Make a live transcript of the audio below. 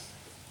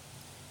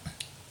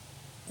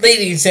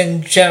Ladies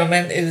and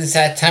gentlemen, it is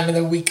that time of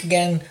the week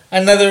again.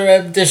 Another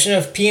edition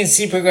of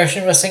PNC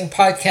Progression Wrestling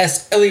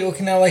Podcast. Elio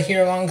Canella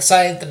here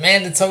alongside the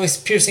man that's always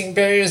piercing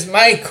barriers,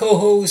 my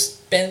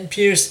co-host, Ben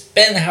Pierce.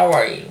 Ben, how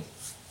are you?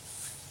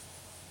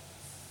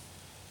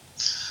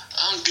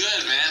 I'm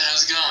good, man.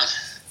 How's it going?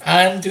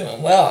 I'm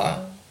doing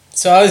well.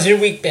 So how's your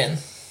week been?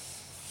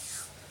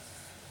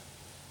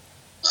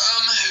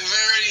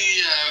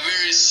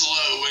 Very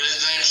slow, but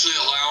it's actually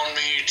allowed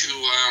me to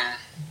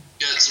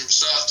get some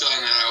stuff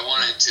done that I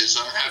wanted to,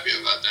 so I'm happy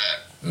about that.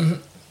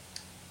 Mm-hmm.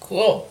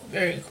 Cool.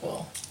 Very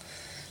cool.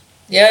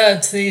 Yeah,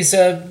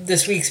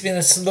 this week's been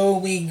a slow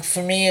week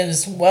for me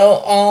as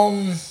well.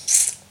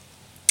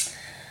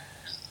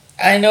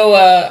 I know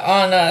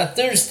on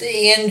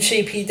Thursday,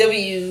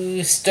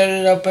 NJPW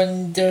started up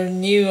on their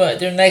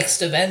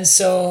next event,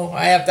 so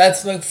I have that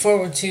to look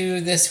forward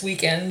to this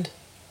weekend.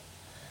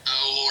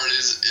 Oh Lord,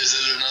 is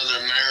it another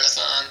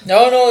marathon?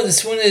 No,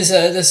 this one is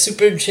the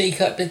Super J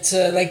Cup. It's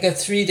like a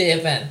 3-day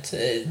event,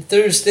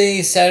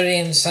 Thursday, Saturday,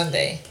 and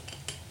Sunday.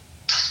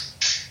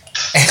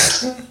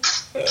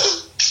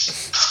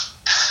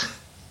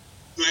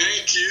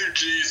 Thank you,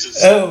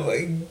 Jesus. Oh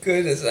my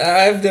goodness,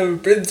 I've never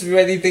been through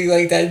anything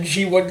like that.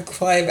 G1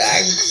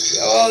 climax.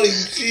 Holy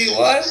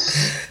G1.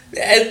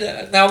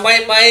 And now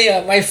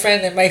my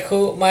friend and my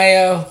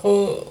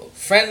whole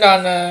friend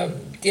on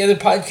the other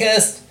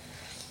podcast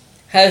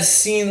has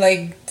seen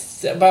like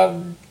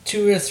about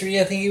 2 or 3,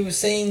 I think he was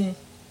saying,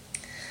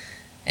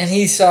 and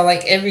he saw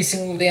like every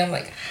single day. I'm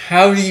like,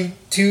 how do you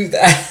do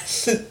that?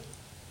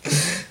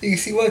 You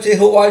see what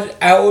he'll watch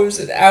hours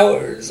and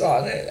hours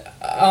on it. Yeah,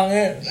 I'm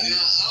a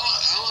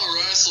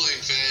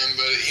wrestling fan,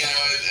 but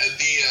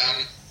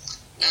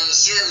at a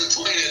certain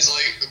point, it's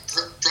like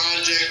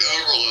project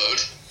overload.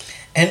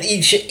 And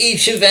each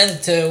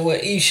event,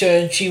 each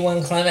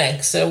G1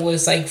 climax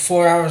was like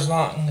 4 hours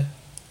long.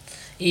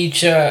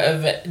 Each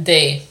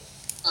day.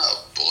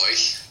 Oh boy.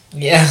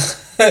 Yeah.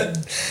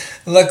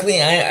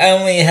 Luckily, I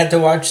only had to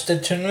watch the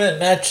tournament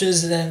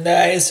matches,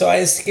 and so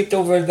I skipped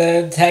over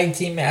the tag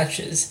team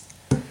matches.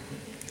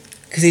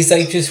 Because he's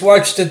like, just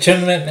watch the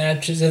tournament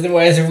matches,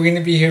 otherwise we're going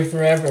to be here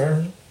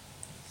forever.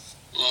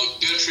 Well,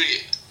 good for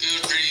you.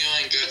 Good for you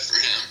and good for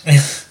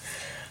him.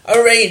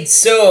 Alright,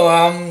 so,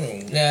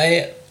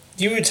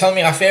 you were telling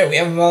me off air, we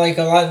have like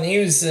a lot of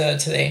news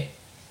today.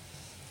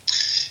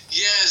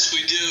 Yes,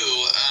 we do.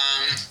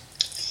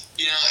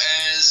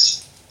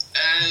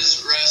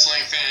 As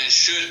wrestling fans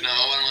should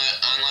know,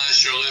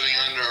 unless you're living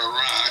under a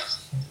rock,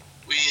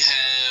 we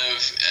have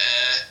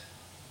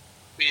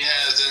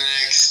the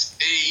next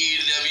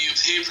AEW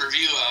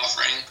pay-per-view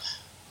offering,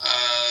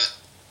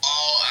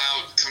 All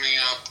Out, coming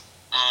up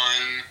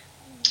on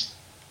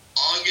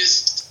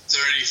August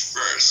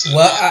 31st.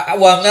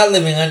 Well, I'm not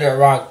living under a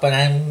rock, but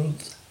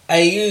I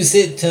use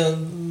it to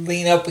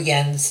lean up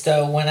against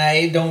when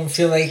I don't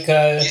feel like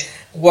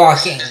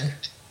walking.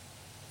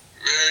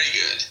 Very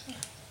good.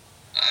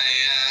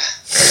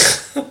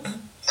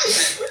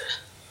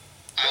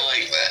 I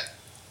like that.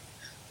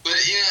 But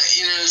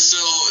so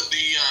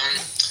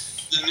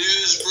the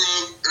news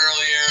broke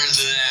earlier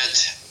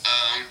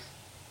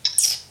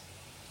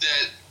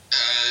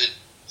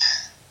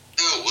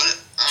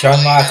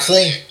Jon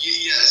Moxley?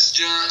 Yes,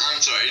 Jon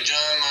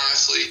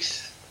Moxley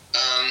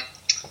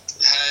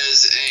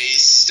has a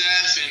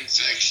staph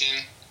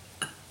infection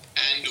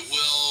and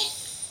will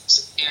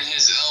in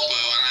his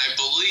elbow, and I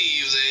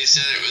believe they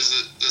said it was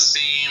the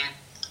same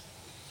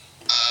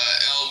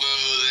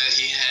elbow that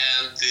he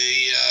had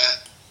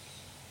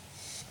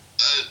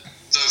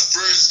the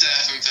first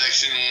staph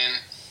infection in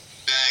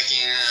back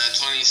in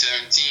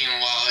 2017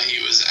 while he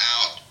was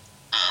out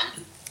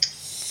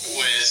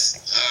with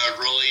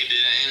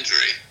related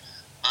injury.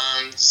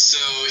 So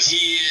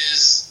he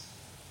is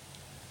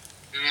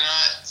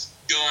not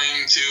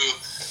going to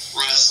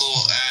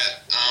wrestle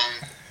at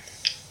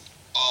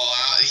All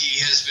Out. He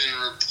has been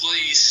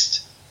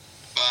replaced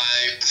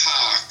by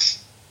Pac,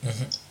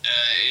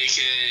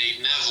 aka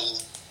Neville,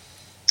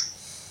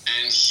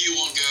 and he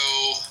will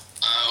go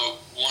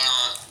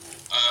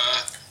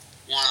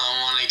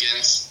one-on-one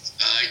against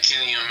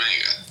Kenny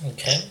Omega.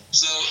 Okay.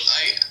 So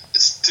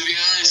to be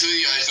honest with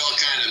you, I felt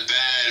kind of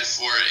bad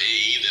for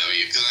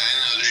AEW because I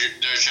know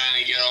they're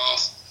trying to get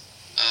off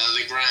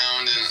the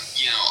ground, and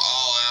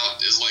All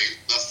Out is like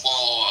the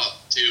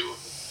follow-up to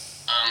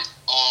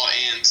All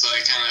In, so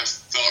I kind of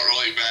felt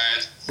really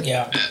bad.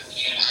 Yeah. That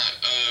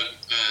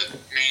a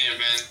main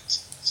event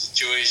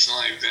situation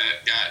like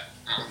that got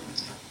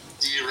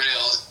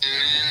derailed. And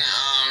then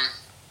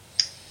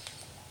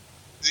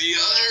the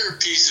other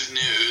piece of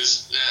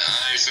news that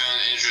I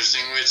found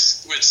interesting,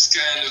 which is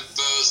kind of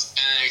both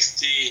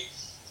NXT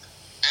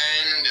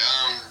and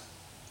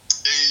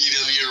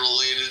AEW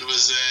related,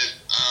 was that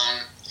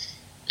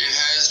it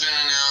has been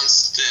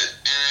announced that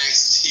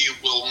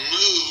NXT will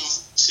move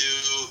to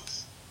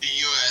the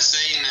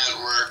USA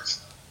Network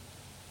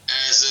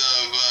as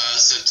of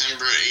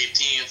September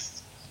 18th.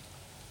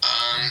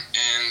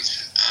 And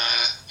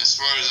as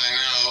far as I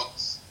know,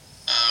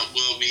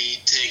 will be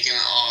taken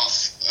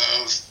off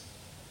of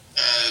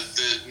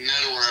the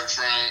network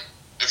from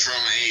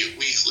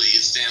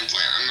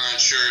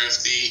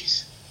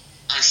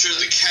I'm sure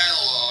the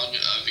catalog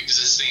of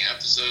existing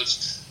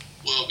episodes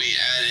will be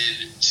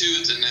added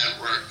to the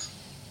network.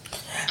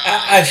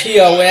 Actually,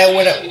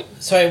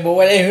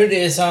 what I heard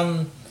is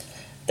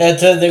that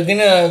they're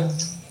gonna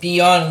be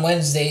on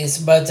Wednesdays,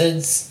 but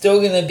it's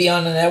still gonna be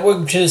on the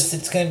network. Just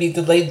it's gonna be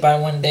delayed by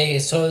one day,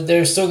 so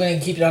they're still gonna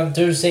keep it on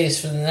Thursdays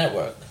for the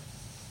network.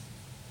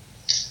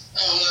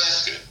 Oh, well,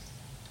 that's good.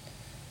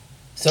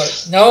 So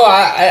no,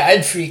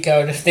 I'd freak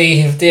out if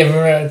they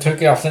ever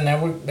took it off the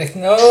network. Like,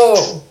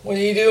 no, what are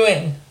you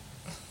doing?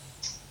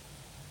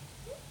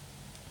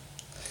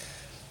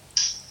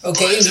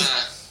 Okay.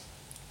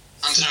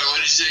 I'm sorry, what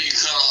did you say? You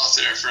cut off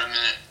there for a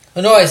minute.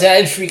 Oh no, I said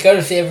I'd freak out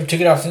if they ever took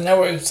it off the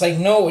network. It's like,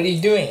 no, what are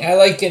you doing? I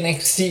like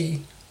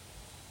NXT.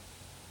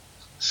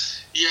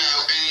 Yeah,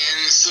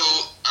 and so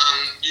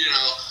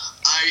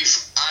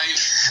I've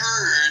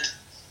heard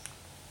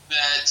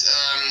that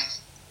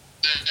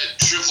that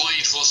Triple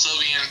H will still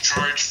be in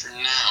charge for now,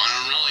 and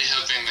I'm really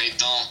hoping they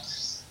don't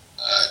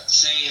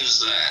change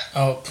that.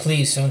 Oh,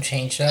 please don't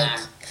change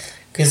that,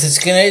 because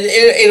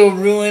it'll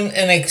ruin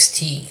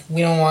NXT.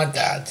 We don't want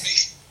that.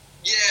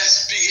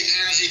 Yes,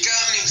 and it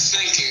got me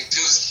thinking,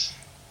 because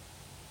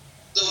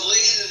the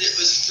way that it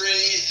was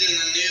phrased in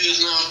the news,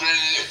 now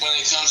granted, when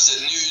it comes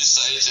to news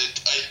sites,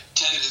 I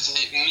tend to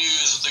take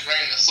news with a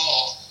grain of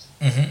salt.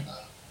 Mm-hmm.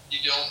 You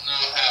don't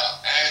know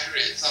how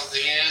accurate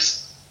something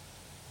is.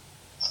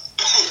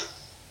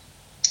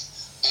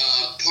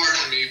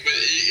 Pardon me, but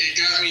it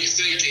got me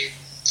thinking,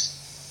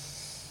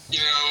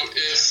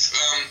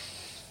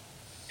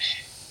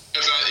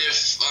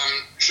 if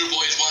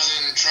Triple H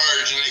wasn't in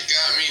charge, and it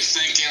got me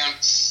thinking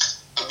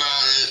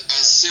about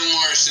a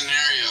similar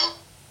scenario.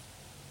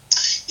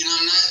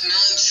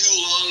 Not too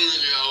long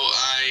ago,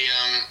 I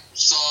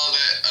saw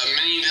that a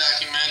mini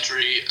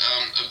documentary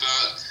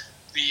about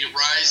the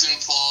rise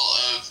and fall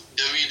of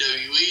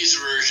WWE's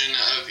version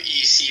of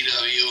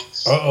ECW.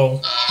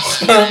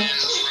 That ran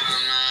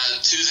from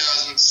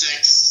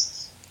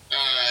 2006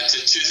 to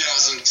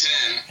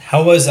 2010.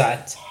 How was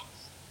that?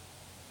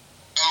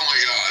 Oh my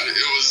God, it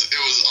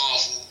was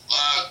awful.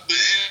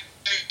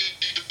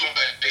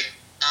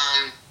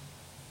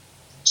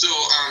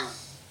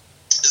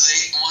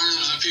 One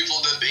of the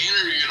people that they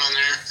interviewed on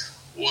there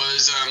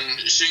was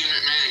Shane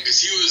McMahon, because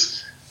he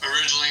was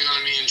originally going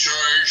to be in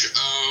charge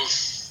of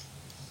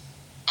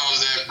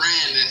that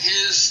brand, and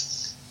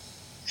his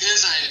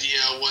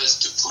idea was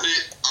to put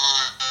it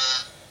on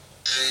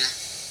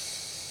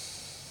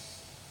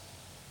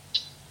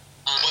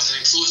was an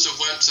exclusive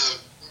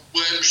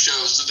web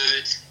show, so that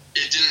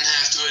it didn't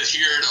have to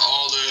adhere to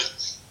all the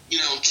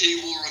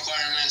cable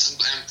requirements and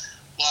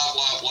blah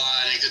blah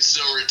blah, and it could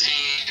still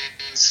retain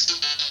some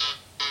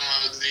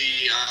of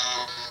the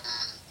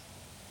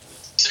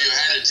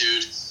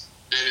attitude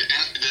that it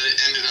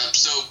ended up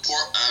so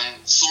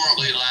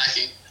sorely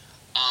lacking.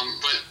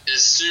 But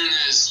as soon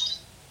as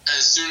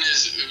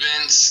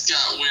Vince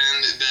got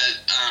wind that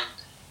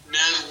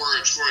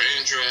networks were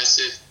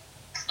interested,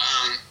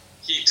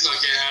 he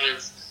took it out of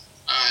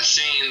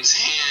Shane's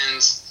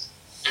hands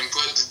and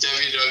put the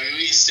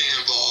WWE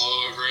stamp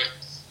all over it,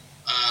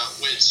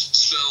 which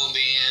spelled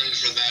the end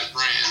for that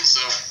brand.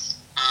 So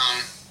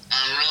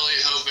I'm really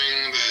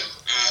hoping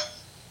that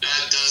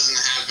that doesn't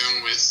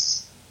happen with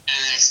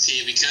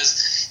NXT, because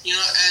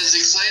as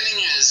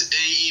exciting as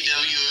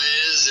AEW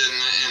is,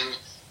 and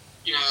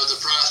the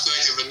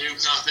prospect of a new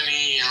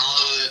company and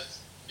all the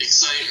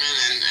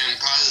excitement and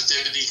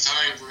positivity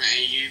coming from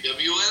AEW,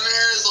 and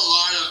there's a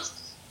lot of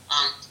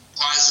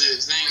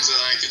positive things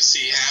that I could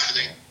see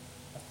happening.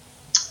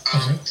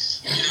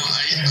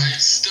 I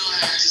still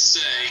have to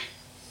say,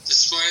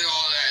 despite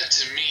all that,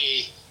 to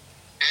me,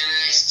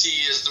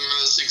 NXT is the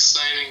most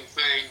exciting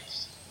thing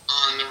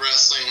on the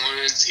wrestling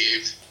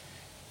landscape.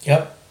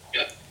 Yep.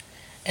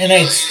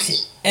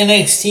 NXT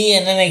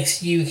and NXT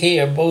UK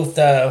are both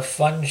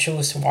fun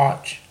shows to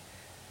watch.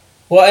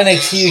 Well,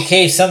 NXT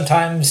UK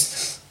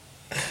sometimes,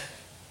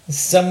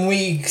 some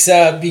weeks,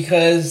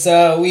 because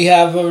we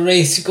have a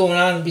race going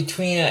on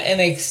between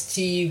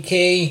NXT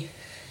UK,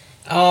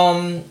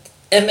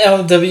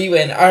 MLW,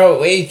 and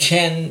ROH,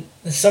 and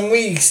some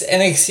weeks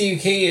NXT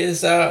UK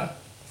is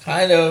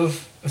kind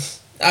of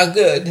not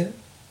good.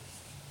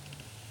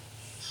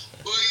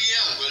 Well,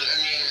 yeah, but I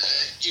mean,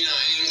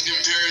 in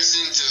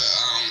comparison to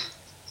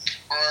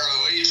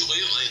ROH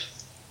lately,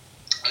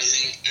 I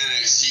think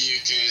NXT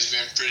UK has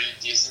been pretty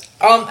decent.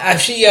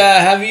 Actually,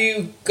 have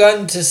you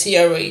gotten to see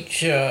ROH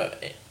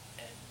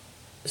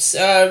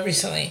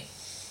recently?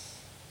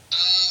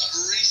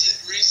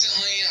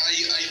 Recently, I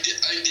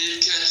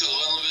did catch a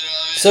little bit of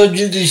it. So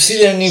did you see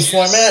their new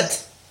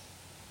format?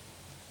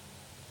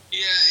 Yeah,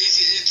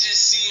 it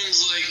just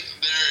seems like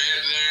they're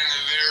in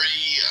a very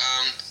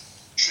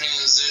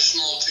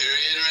transitional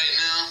period right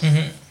now.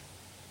 Mm-hmm.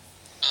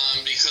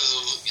 Because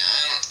of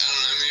I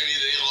don't know, maybe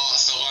they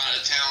lost a lot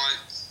of talent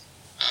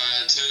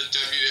to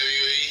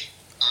WWE.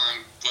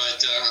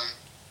 But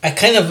I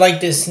kind of like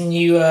this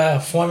new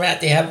format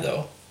they have,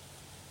 though.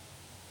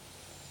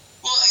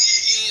 Well, like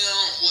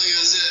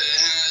I said, it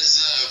has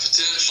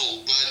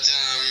potential, but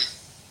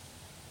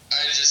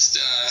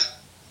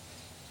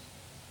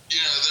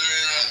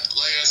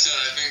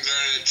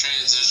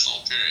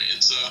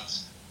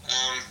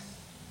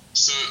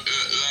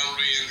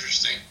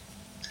interesting.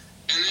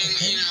 And then,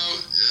 you know,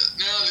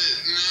 now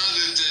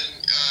that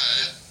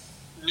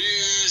the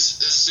news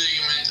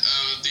segment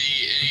of the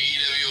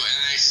AEW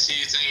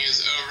NXT thing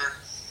is over,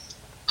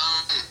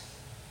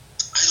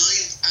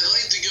 I'd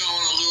like to go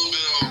on a little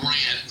bit of a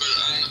rant, but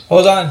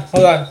Hold on.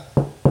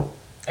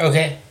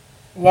 Okay.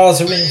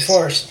 Walls are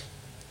reinforced.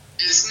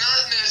 It's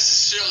not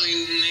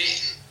necessarily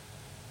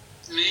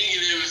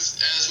negative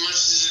as much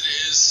as it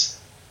is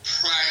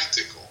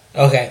practical.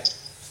 Okay.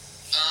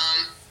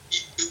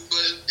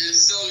 But it's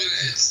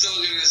still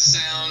gonna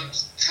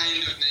sound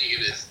kind of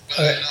negative.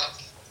 But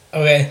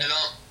Okay. I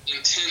don't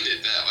intend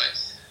it that way.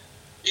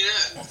 You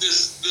know, the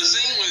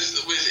thing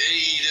with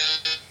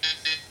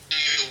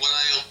AEW when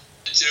I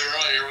alluded to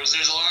earlier was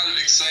there's a lot of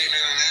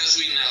excitement, and as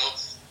we know,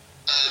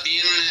 the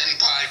internet and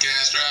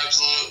podcasts are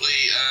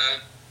absolutely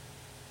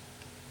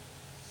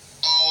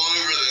all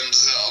over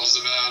themselves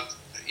about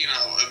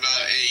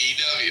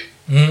AEW.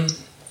 Mm-hmm.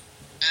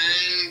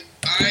 And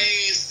I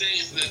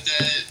think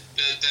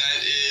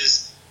that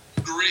is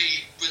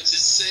great, but to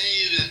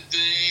say that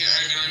they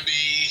are going to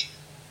be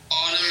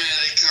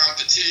automatic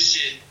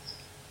competition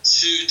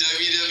to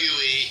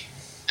WWE,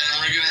 and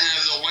we're going to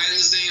have the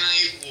Wednesday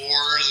Night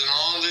Wars and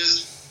all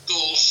this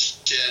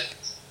bullshit.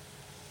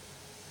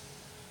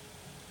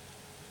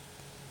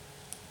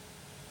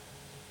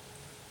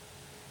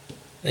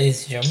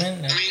 Ladies and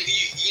gentlemen. I mean,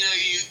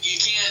 you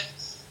can't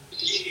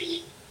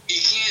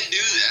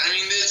do that. I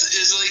mean,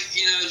 it's like,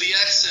 the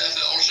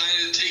XFL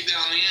trying to take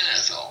down the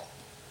NFL.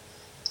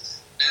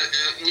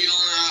 And we all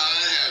know how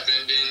that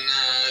happened in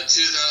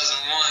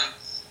 2001.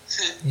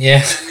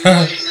 Yeah. And we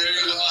might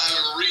very well have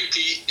a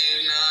repeat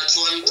in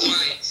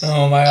 2020.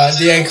 Oh my God,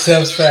 the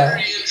XFL. It's a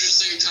very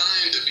interesting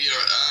time to be a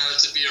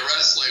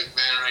wrestling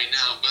fan right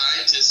now, but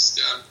I just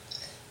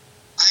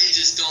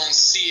don't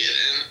see it.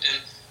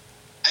 And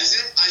I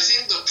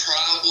think the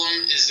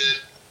problem is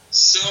that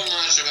so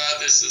much about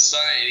this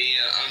society,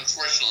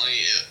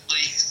 unfortunately, it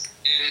leaks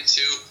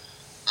into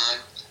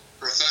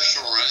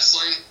professional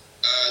wrestling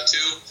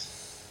too.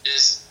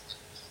 Is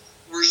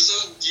we're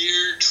so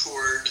geared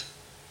toward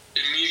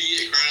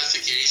immediate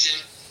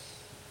gratification.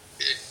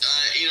 In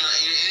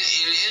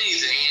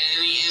anything, in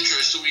any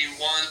interest, we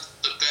want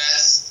the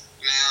best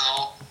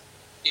now.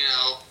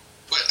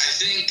 But I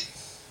think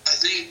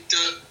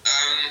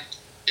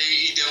AEW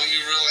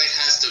really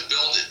has to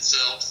build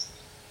itself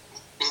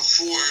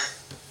before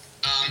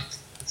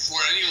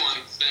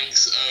anyone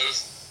thinks of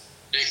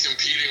it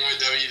competing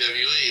with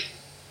WWE.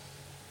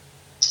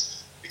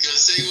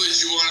 Because say what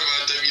you want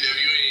about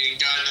WWE, and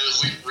God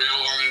knows we've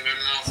railed on it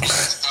enough on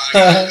this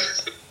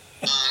podcast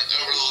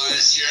over the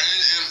last year,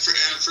 and for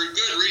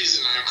good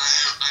reason,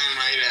 I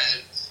might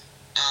add.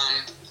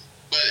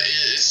 But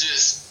it's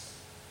just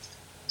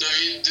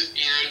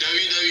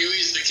WWE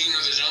is the king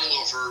of the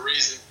jungle for a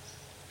reason.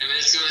 And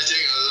it's going to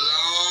take a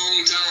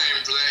long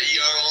time for that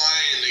young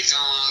lion to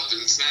come up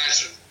and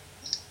snatch him.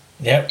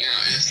 Yep.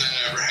 If that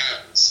ever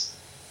happens.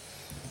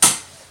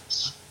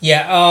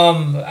 Yeah,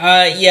 I'm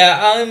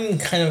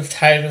kind of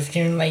tired of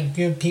hearing,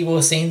 people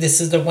saying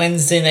this is the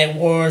Wednesday Night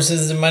Wars,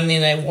 this is the Monday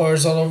Night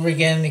Wars all over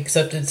again,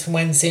 except it's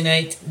Wednesday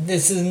night.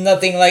 This is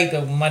nothing like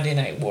the Monday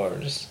Night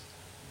Wars.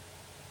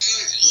 And,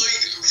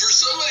 for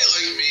somebody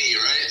like me,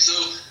 right,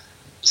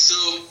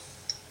 so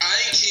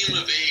I came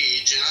of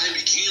age and I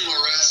became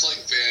a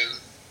wrestling fan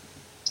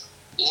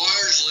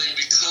largely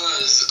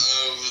because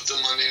of the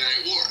Monday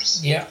Night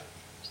Wars. Yeah.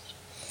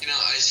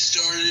 I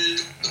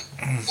started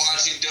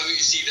watching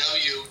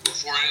WCW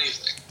before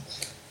anything.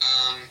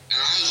 And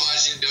I was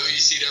watching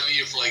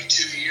WCW for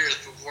 2 years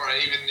before I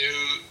even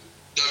knew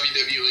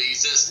WWE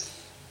existed.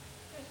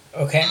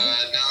 Okay.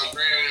 Now,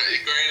 granted,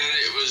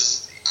 I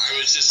was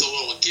just a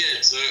little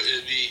kid, so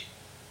it'd be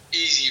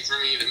easy for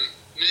me to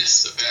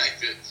miss the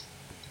fact that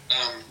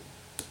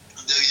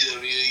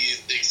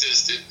WWE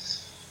existed.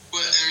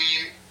 But I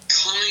mean,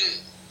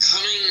 coming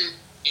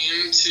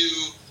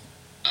into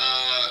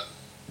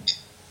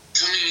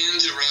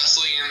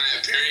wrestling in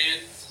that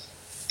period,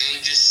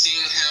 and just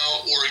seeing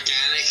how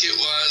organic it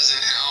was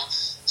and how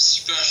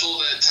special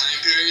that time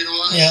period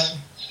was, Yeah.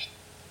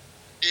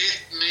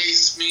 it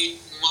makes me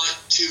want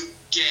to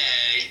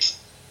gag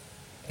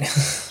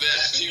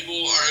that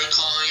people are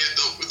calling it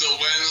the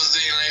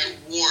Wednesday Night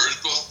Wars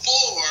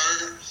before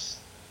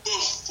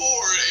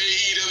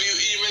AEW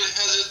even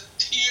has a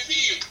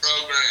TV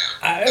program.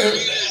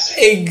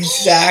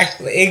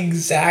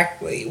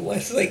 Exactly.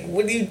 What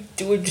do you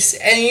do?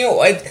 And you know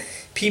what?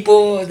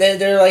 People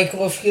they're like,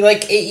 well, if you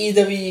like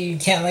AEW, you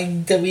can't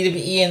like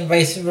WWE, and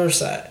vice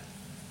versa.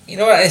 You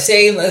know what I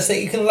say? Let's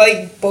say you can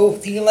like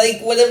both. You can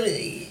like whatever.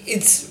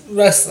 It's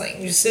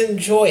wrestling. Just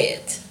enjoy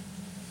it.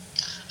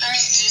 I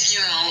mean,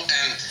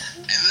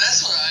 and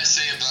that's what I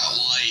say about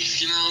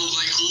life.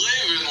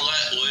 Live and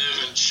let live,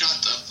 and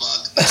shut the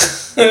fuck up.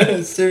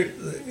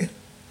 Seriously.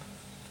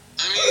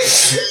 I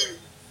mean,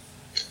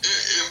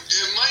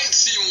 it might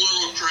seem a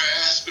little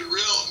crass, but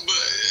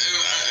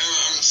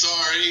I'm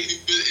sorry,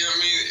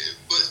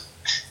 but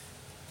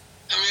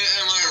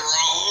am I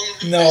wrong?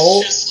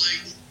 No. It's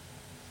just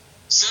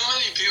so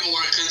many people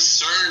are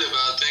concerned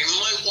about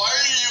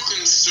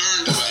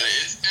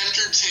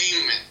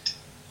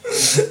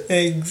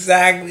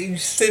Exactly.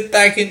 Just sit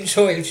back and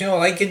enjoy it. If you don't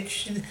like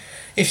it,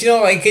 if you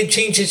don't like it,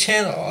 change the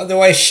channel.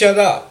 Otherwise, shut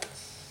up.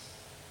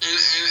 And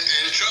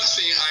trust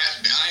me,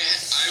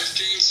 I've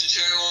changed the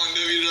channel on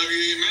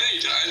WWE many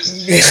times,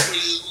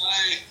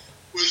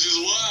 which is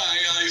why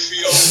I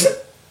feel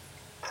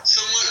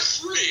somewhat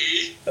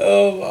free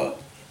Oh,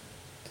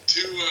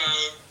 to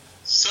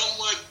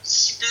somewhat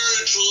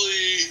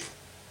spiritually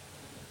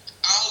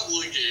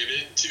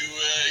obligated to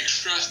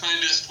express my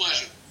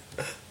displeasure.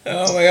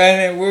 oh my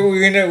god!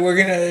 We're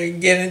gonna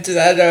get into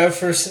that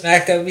for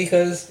SmackDown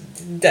because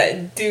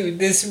that dude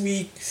this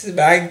week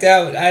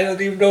SmackDown. I don't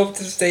even know what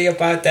to say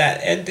about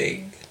that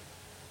ending.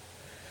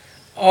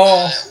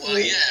 Oh, Well,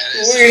 yeah.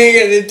 we're gonna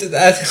get into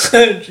that.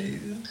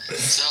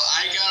 Jesus. So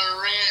I got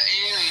a rant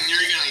in, and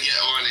you're gonna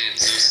get one in.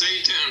 So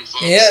stay tuned,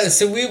 folks. Yeah,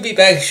 so we'll be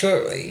back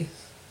shortly.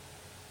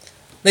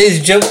 Ladies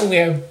and gentlemen, we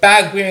are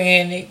back. We're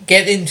gonna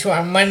get into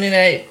our Monday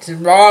Night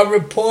Raw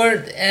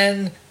report,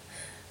 and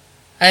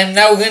I'm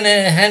now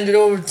gonna hand it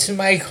over to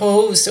my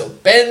co-host. So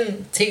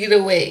Ben, take it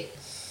away.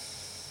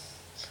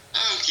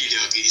 Okie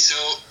dokie. So,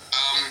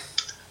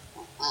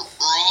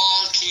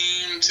 Raw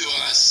came to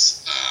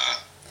us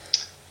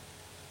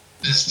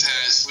this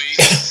past week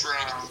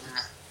from.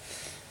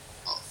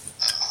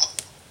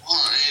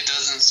 Hold on, it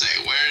doesn't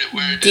say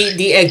where did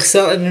The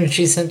Excel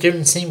Energy Center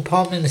in St.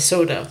 Paul,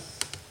 Minnesota.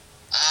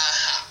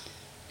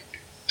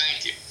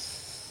 Thank you.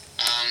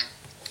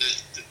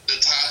 The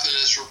top of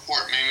this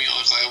report made me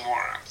look like a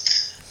moron.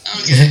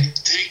 Okay,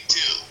 take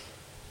two.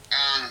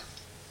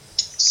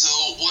 So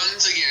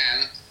once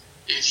again,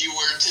 if you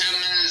were 10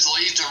 minutes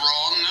late to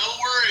Raw, no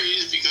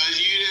worries because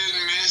you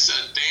didn't miss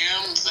a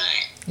damn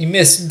thing. You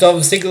missed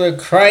Dolph Ziggler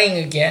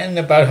crying again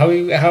about how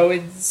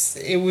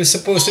it was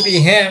supposed to be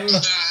him.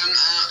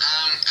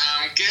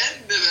 I'm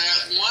getting to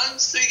that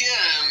once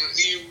again.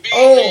 You beat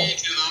me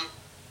to the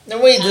No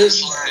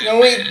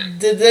wait,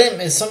 did they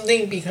miss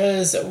something?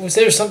 Because was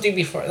there something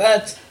before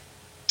that?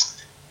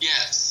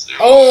 Yes.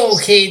 Oh,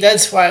 okay,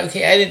 that's why.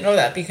 Okay, I didn't know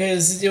that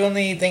because the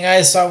only thing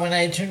I saw when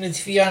I turned the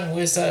TV on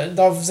was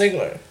Dolph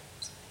Ziggler.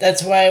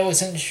 That's why I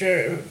wasn't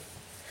sure.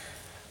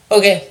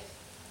 Okay.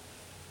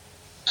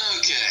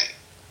 Okay.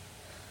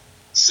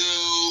 So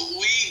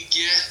we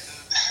get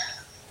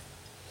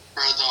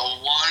for the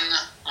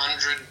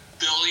 100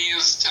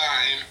 billionth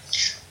time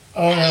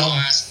Oh no.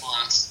 last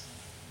month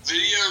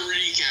video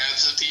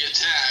recaps of the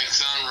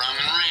attacks on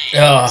Roman Reigns.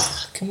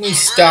 Ugh, can we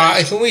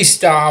stop? Can we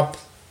stop?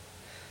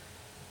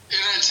 An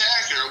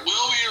attacker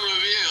will be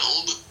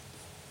revealed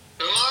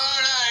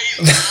tomorrow night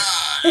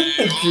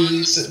live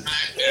on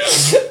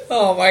SmackDown.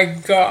 Oh my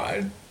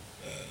god.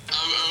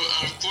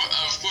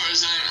 Of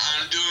course,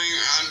 I'm doing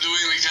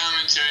the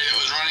commentary that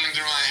was running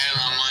through my head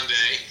on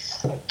Monday,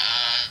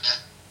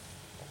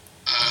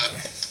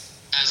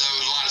 as I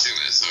was watching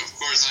this. So of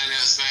course I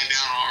know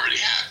SmackDown already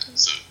happened.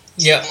 So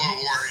Yeah. Keyboard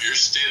Warriors,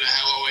 stay the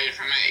hell away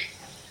from me.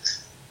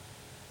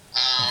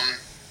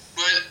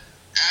 But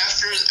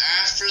after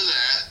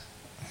that,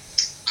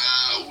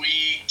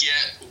 we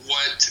get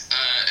what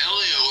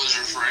Elio was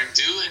referring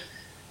to,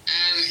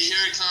 and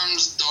here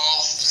comes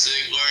Dolph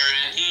Ziggler,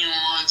 and he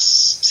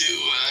wants to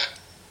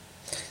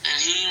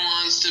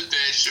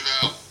bitch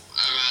about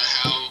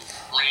how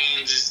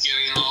Reigns is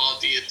getting all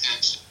the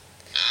attention.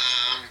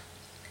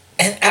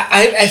 And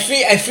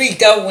I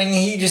freaked out when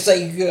he just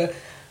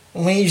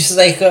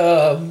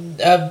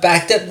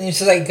backed up and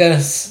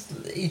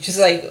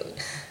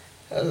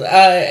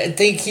I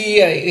think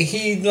he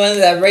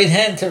landed that right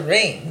hand to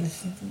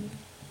Reigns,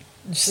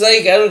 just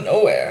like out of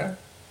nowhere.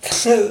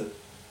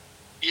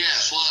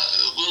 Yes, well,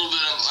 a little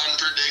bit of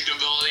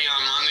unpredictability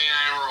on Monday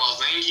Night Raw.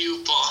 Thank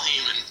you, Paul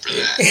Heyman, for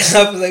that.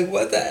 I was like,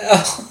 what the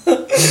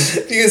hell?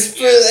 Because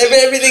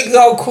everything's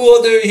all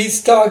cool there.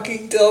 He's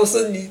talking, till all of a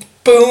sudden,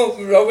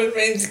 boom, Roman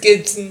Reigns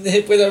gets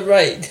hit with a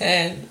right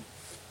hand.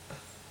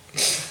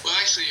 Well,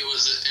 actually, it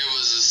was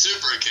a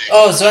super kick.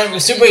 Oh, sorry,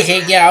 super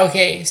kick. Yeah,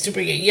 okay,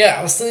 super kick. Yeah,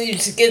 all of a sudden he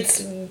just gets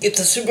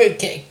a super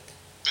kick.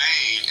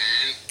 Bang,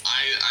 and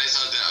I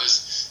thought that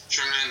was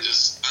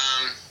tremendous.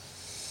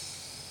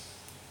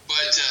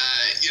 But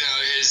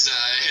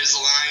his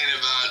line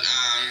about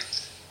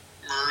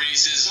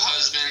Maurice's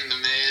husband, The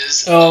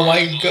Miz. Oh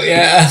my god,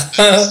 yeah.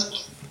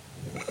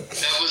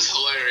 That was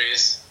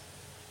hilarious.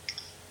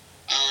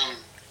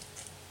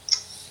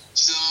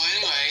 So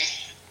anyway,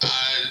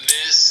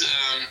 this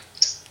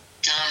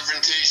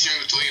confrontation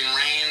between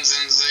Reigns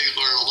and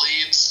Ziggler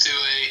leads to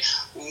a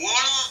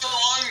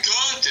one-on-one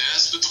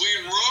contest between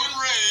Roman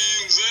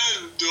Reigns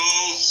and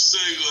Dolph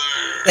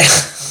Ziggler.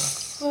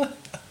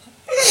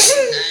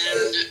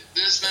 And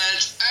this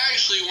match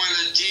actually went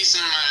a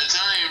decent amount of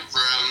time for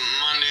a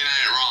Monday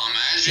Night Raw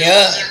match. It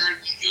wasn't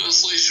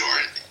ridiculously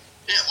short.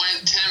 It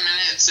went 10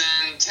 minutes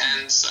and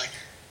 10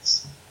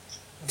 seconds.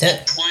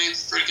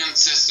 Points for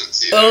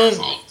consistency there,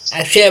 folks.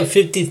 Actually, I have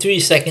 53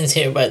 seconds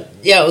here, but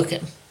yeah, okay.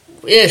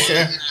 Yeah, sure.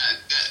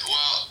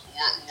 Well,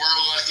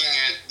 we're looking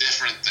at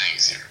different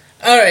things here.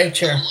 Alright,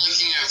 sure. I'm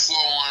looking at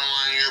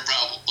 411, you're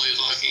probably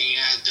looking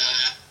at...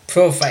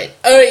 Pro Fight.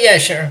 Alright, yeah,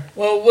 sure.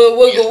 Well,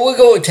 we'll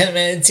go with 10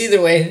 minutes.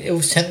 Either way, it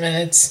was 10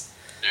 minutes.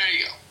 There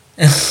you go.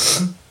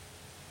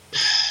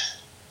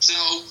 So,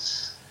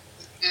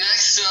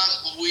 next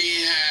up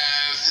we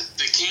have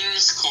the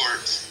King's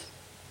Court,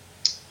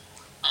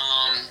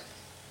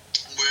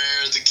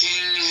 where the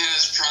King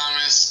has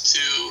promised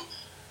to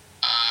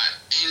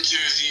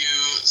interview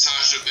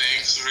Sasha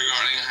Banks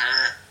regarding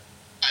her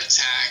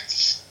attack.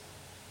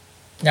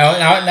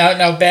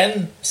 Now,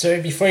 Ben,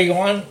 sorry, before you go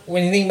on,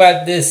 when you think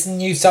about this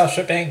new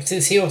Sasha Banks,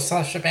 this heel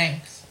Sasha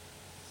Banks?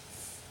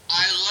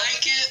 I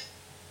like it.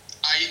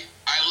 I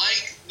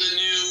like the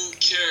new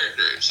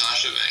character,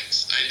 Sasha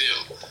Banks. I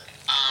do.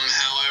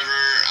 However,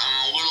 I'm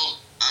a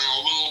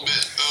little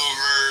bit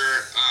over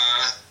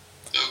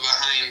the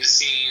behind the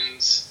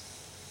scenes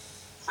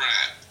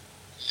crap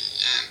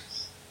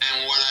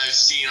and what I've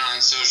seen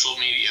on social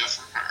media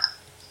from her.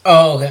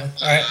 Oh, okay.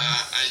 All right.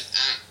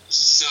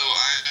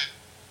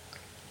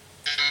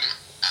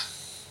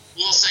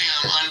 We'll say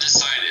I'm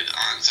undecided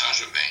on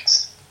Sasha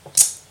Banks.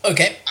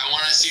 Okay. I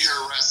want to see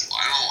her wrestle.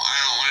 I don't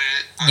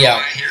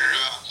want to hear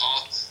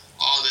about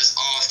all this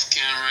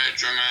off-camera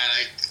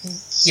dramatic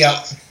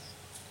stuff.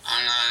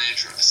 I'm not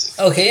interested.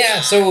 Okay,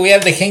 yeah. So we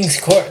have the King's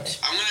Court.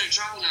 I'm gonna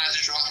try not to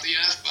drop the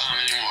F-bomb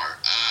anymore.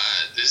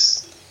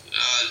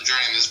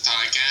 During this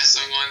podcast,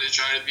 I'm going to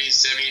try to be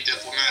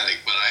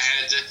semi-diplomatic, but I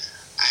had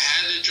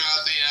to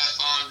drop the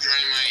F-bomb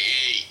during my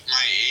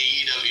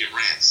AEW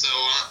rant. So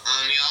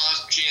on the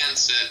off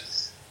chance that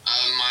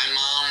my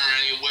mom or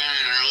any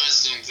women are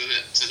listening to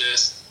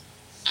this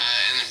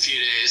in a few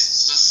days,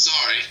 so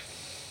sorry.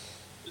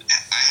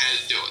 I had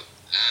to do it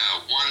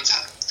one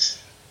time.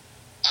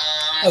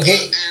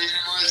 Okay. And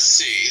let's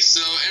see.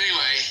 So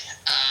anyway,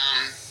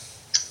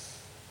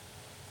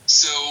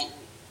 so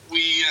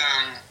we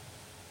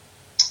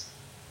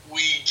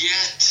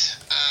get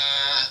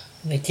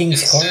the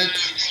King's Court. Instead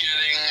of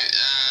getting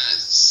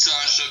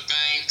Sasha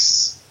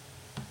Banks'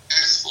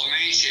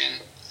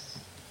 explanation,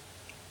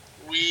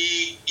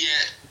 we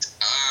get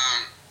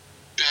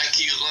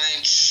Becky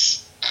Lynch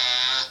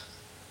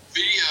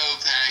video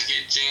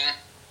packaging.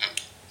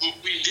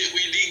 We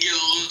did get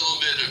a little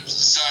bit of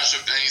Sasha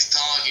Banks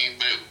talking,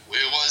 but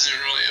it wasn't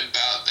really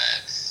about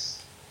that.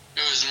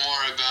 It was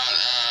more about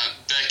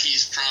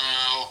Becky's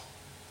promo,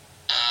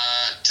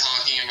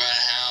 talking about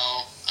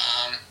how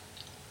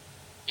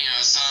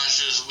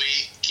Sasha's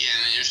weak,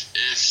 and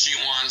if she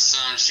wants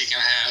some, she can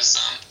have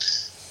some.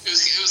 It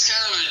was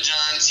kind of a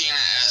John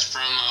Cena-esque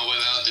promo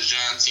without the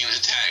John Cena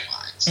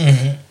taglines,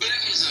 but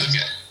it was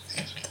okay.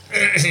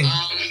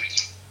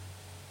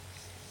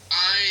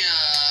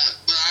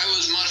 But I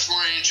was much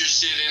more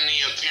interested in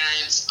the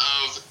appearance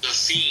of the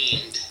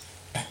Fiend.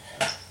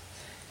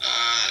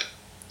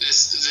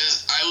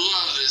 I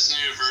love this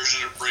new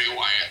version of Bray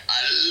Wyatt.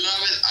 I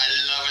love it.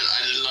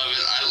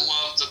 I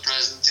love the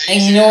presentation.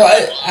 And you know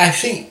what?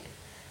 Actually,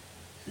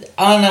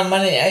 on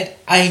Monday,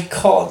 I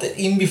called it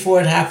even before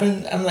it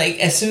happened. I'm like,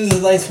 as soon as the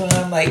lights went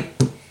on, I'm like,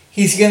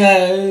 he's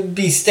gonna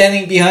be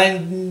standing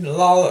behind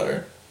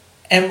Lawler.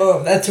 And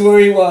boom, that's where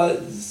he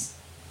was.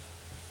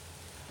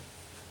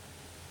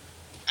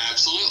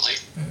 Absolutely.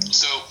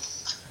 So,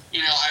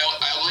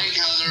 I like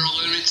how they're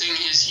limiting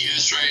his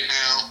use right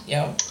now.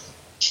 Yep.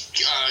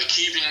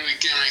 Keeping the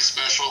gimmick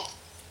special.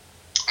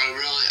 I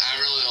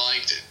really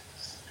liked it.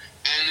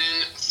 And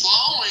then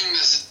following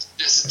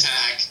this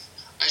attack,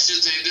 I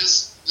should say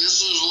this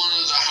was one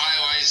of the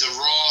highlights of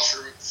Raw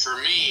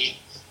for me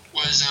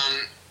was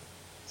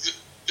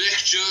Vic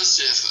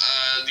Joseph,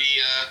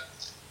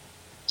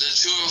 the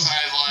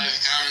 205 Live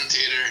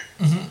commentator,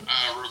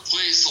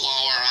 replaced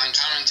Lawler on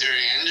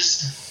commentary, and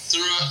just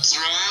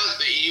throughout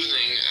the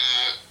evening,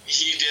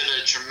 he did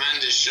a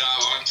tremendous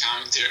job on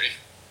commentary.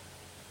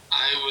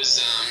 I was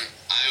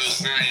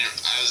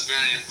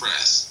very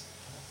impressed.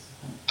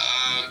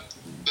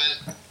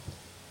 But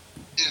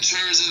in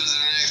terms of the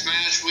next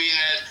match, we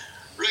had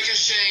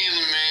Ricochet and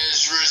The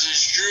Miz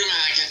versus Drew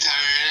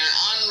McIntyre, and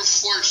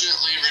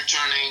unfortunately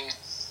returning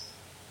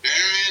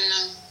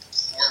Baron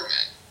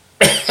Corbin.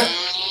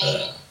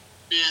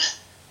 Yeah.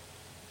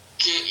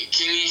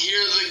 Can you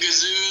hear the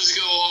gazoos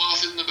go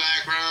off in the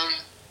background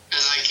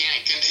as I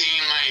can't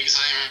contain my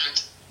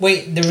excitement?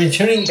 Wait, the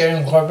returning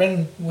Baron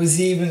Corbin, was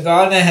he even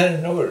gone? I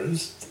hadn't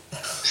noticed.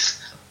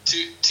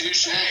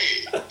 Touche,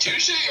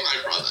 my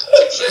brother.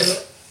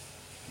 Touche.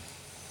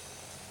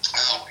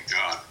 Oh my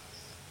God.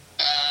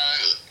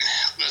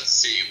 Let's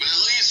see, but at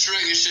least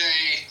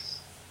Ricochet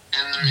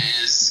and The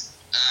Miz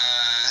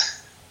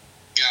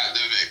got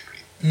the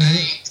victory.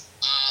 Thank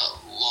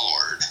the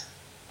Lord.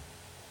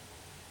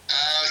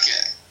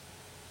 Okay.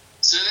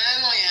 So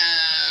then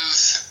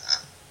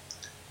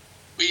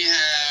we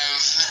have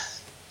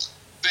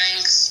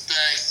Banks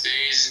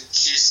backstage, and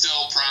she's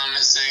still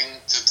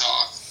promising to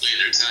talk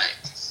later tonight,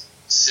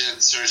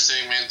 since her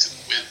segment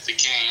with the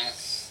King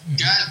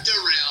got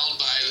derailed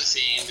by the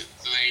Fiend.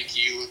 Thank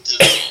you to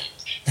the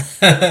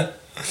Fiend.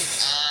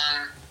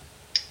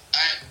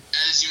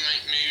 As you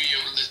may be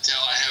able to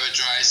tell, I have a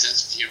dry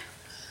sense of humor.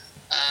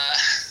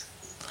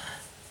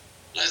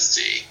 Let's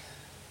see.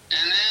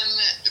 And then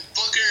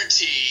Booker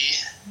T,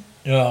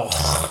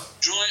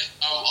 joint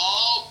of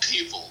all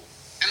people,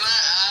 and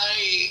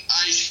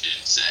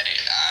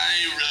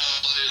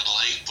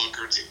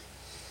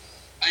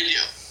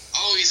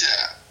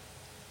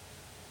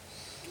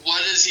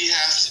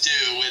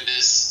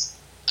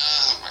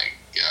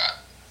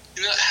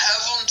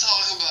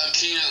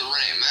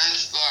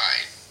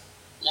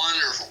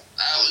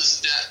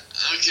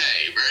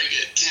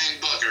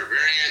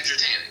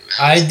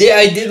I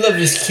did love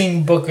this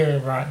King Booker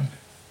run.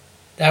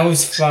 That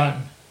was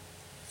fun.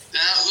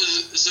 That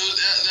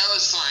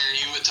was fine.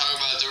 He would talk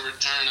about the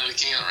return of the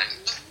King of the Ring.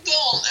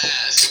 Don't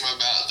ask him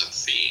about the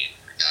Fiend,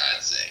 for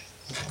God's sake.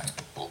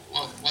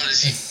 What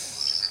is he?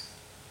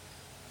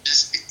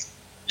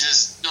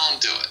 Just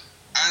don't do it.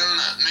 I don't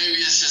know. Maybe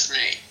it's just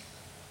me.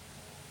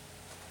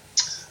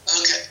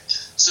 Okay.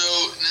 So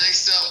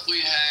next up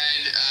we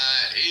had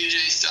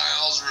AJ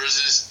Styles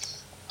versus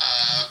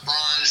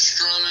Braun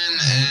Strowman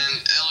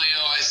and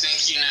Elio. I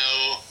think you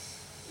know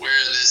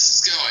where this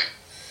is going,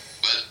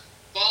 but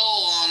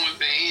follow along with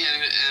me,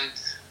 and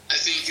I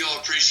think you'll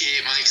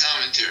appreciate my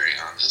commentary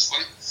on this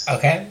one.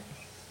 Okay.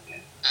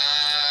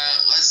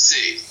 Let's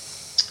see.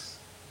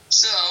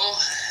 So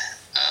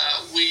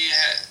we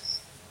have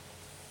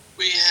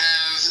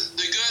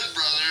the Good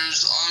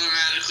Brothers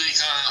automatically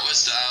come out with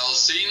Styles,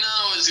 so you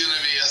know it's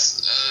gonna be a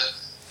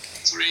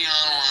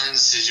 3-on-1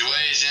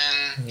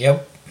 situation.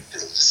 Yep.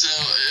 So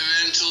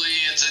eventually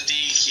it's a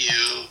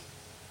DQ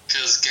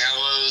because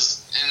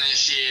Gallows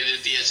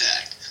initiated the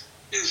attack.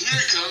 And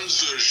here comes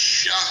the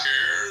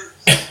shocker.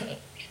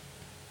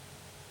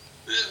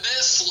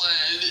 This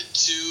led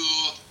to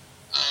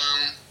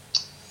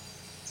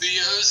the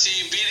OC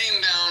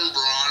beating down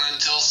Braun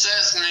until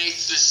Seth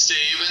makes the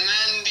save, and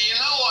then do you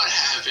know what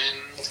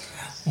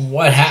happened?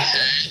 What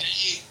happened?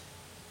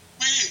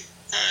 We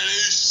had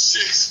a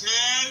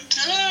 6-man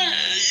tag.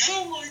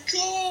 Oh my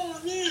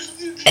god.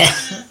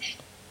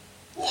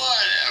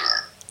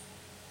 Whatever.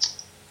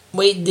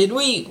 Wait, did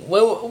we?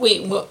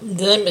 Wait,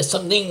 did I miss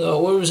something?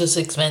 What was a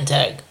 6-man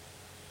tag?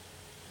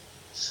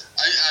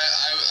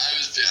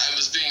 I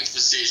was being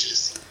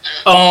facetious.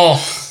 Oh.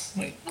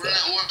 We're not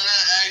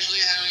actually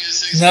having a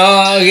 6-man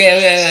No,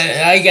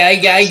 tag.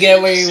 okay, I get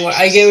where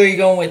you're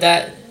going with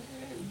that.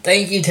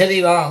 Thank you,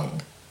 Teddy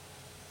Long.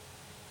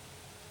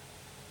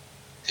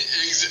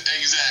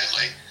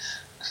 Exactly.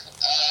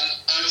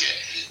 Okay.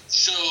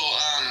 So,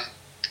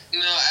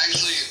 no,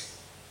 actually,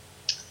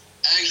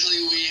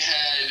 we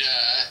had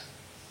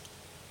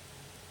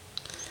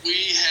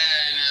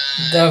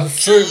The Joe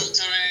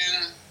first. come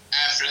in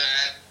after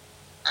that,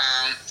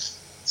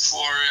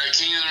 for a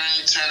King of the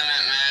Ring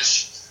tournament match,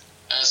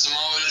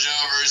 Samoa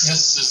Joe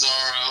versus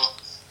Cesaro.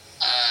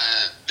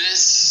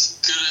 This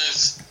could have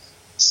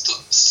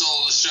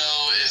stole the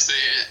show if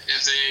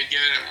they had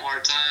given it more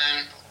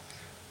time.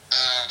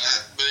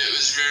 But it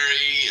was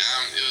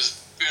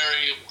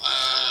very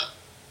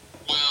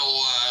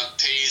well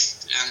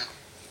paced and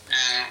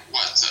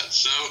what such.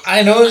 So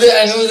I know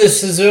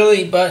this is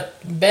early, but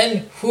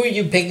Ben, who are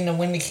you picking to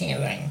win the King of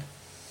the Ring?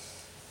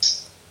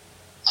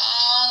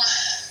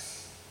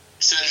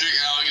 Cedric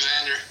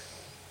Alexander.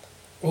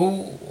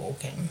 Oh,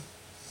 okay.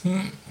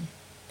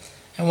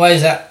 And why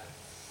is that?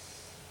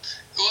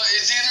 Well,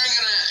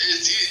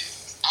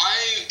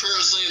 I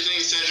personally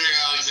think Cedric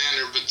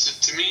Alexander, but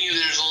to me,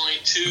 there's only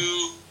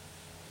two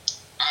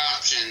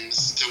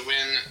options to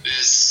win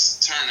this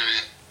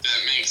tournament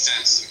that make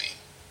sense to me.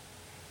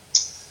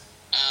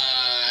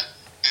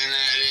 And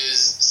that is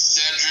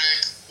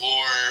Cedric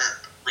or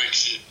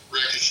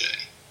Ricochet.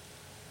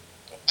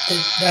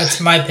 That's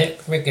my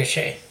pick,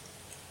 Ricochet.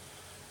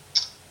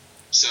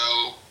 So,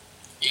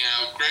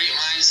 great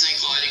minds think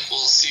alike. We'll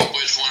see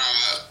which one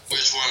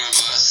of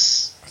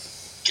us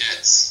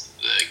gets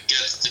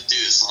the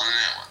deuce on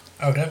that one.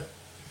 Okay.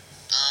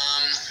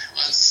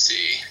 Let's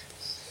see.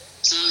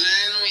 So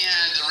then we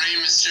had the Rey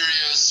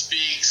Mysterio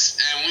speaks,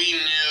 and we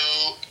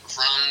knew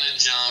from the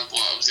jump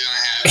what was going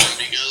to happen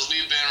because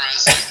we've been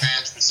wrestling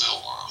fans for so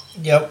long.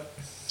 Yep.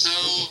 So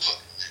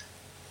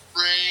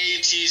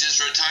Rey teases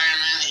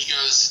retirement. He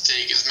goes to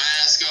take his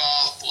mask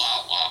off.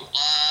 Blah blah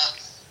blah.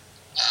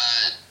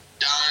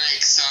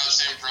 Dominic stops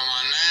him from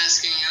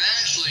unmasking, and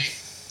actually,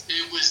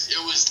 it was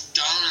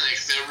Dominic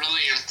that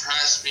really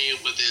impressed me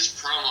with his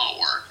promo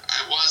work.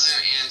 I wasn't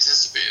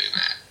anticipating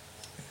that,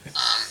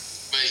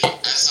 but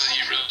I thought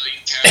he really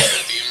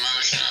captured the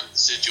emotion of the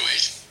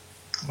situation.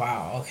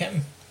 Wow.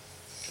 Okay.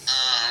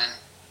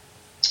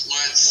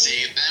 Let's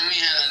see. Then we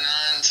had a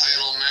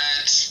non-title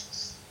match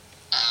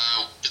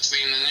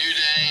between the New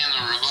Day and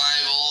the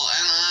Revival,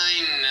 and I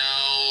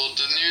know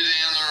the New Day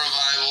and the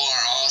Revival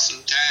are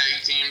awesome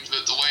tag teams,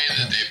 but the way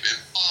that they've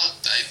been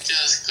booked, I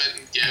just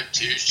couldn't give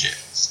two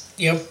shits.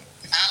 Yep.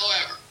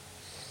 However,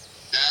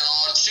 that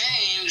all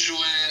changed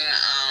when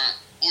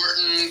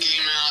Orton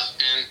came out,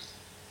 and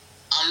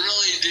I'm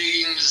really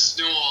digging this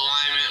new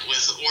alignment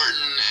with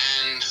Orton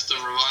and the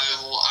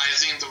Revival. I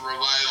think the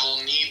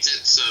Revival needs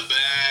it so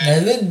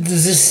bad. Now,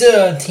 does this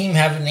team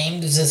have a name?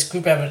 Does this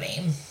group have a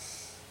name?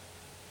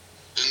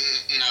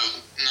 No,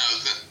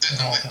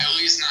 Okay. at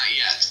least not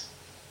yet.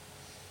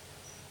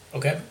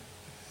 Okay.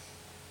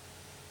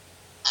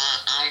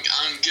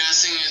 I'm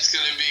guessing it's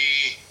gonna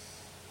be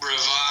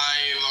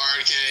Revive,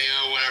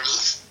 RKO,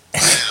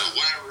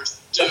 whatever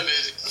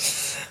stupid.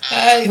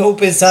 I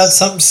hope it's not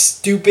some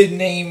stupid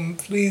name.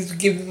 Please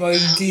give them a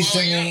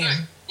decent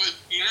name. But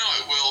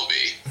it will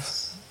be.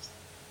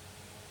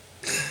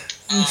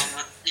 But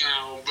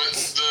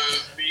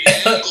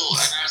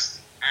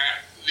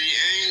the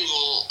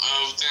angle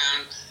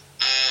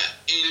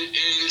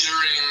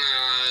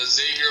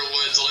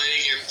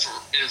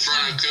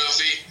front of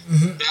Kofi.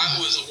 Mm-hmm. That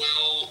was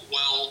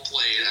well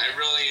played. I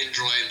really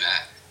enjoyed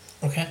that.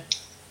 Okay.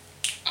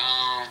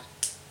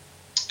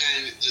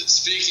 And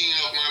speaking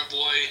of my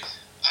boy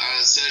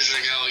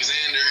Cedric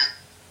Alexander,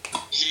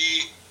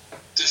 he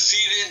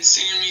defeated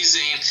Sami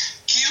Zayn.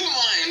 Keep in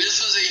mind,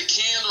 this was a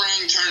Can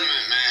Ring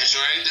tournament match,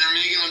 right? They're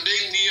making a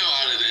big deal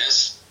out of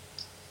this.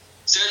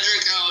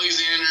 Cedric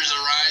Alexander's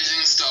a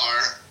rising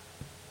star.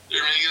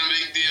 They're making a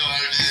big deal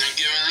out of him,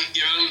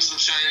 giving him some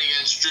shine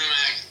against Drew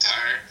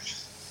McIntyre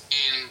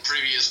in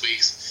previous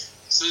weeks.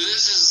 So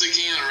this is the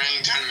King of the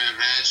Ring tournament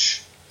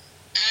match.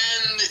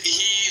 And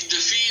he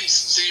defeats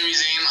Sami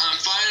Zayn. I'm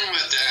fine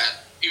with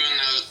that, even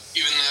though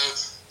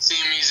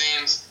Sami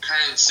Zayn's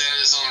current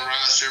status on the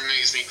roster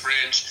makes me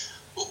cringe.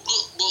 But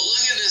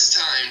look at this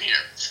time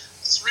here.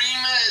 3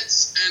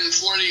 minutes and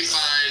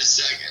 45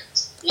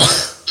 seconds.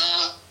 What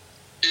the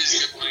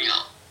is going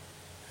on?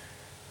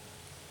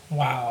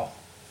 Wow.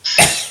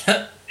 You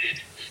know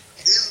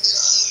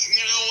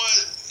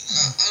what?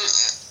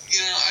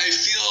 I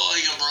feel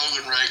like a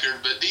broken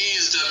record, but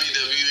these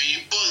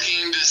WWE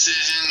booking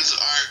decisions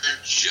are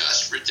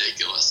just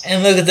ridiculous.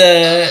 And look at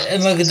the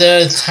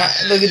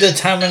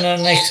time on the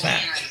next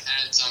match.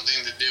 Had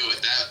something to do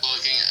with that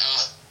booking.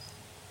 Oh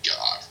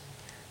God.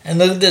 And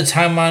look at the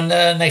time on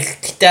the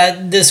next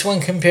this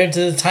one compared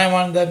to the time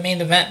on the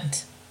main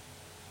event.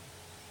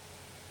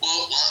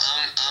 Well,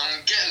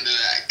 I'm getting to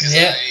that because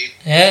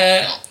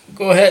Yeah.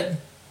 Go ahead.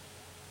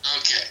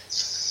 Okay.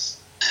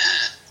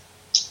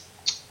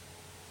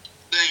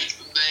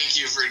 Thank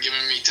you for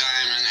giving me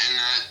time and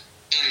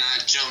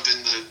not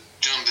jumping the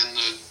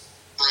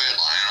bread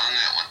line on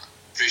that one.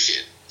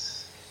 Appreciate it.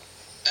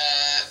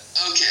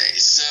 Okay,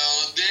 so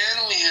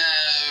then we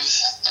have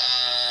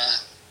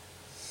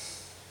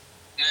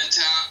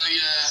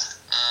Natalya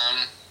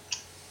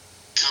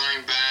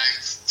coming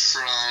back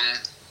from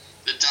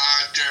the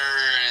doctor,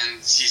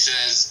 and she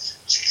says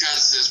she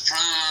cuts this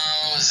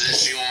promo,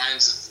 says she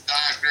wants the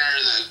doctor,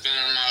 that's been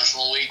an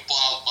emotional week,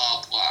 blah,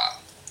 blah, blah.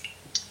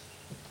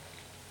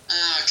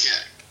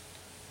 Okay.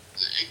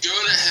 Go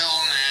to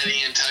hell,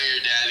 Natty, and tell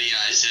your daddy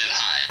I said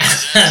hi.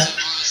 Is that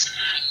supposed to be?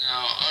 No,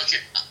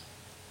 okay.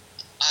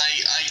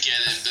 I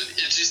get it, but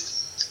it's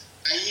just,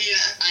 I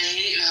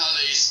hate how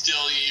they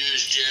still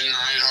use Jen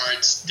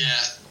Neidhart's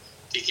death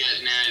to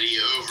get Natty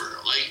over.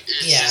 Like,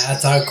 it's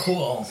That's all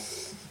cool.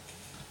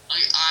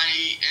 Like,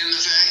 and the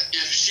fact,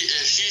 if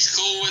she's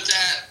cool with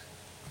that,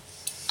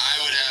 I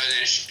would have an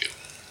issue.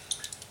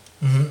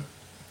 Mm-hmm.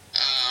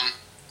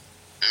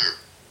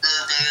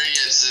 Or better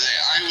yet to say,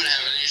 I would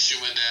have an issue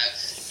with that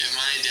if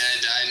my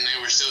dad died and they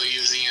were still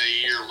using it a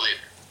year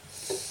later.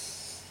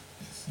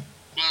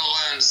 Let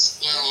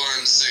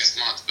alone 6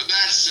 months, but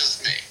that's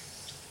just me.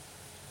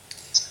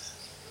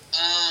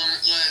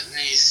 Let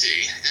me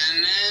see.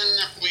 And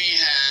then we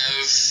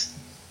have...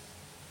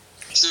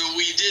 So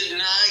we did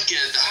not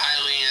get the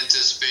highly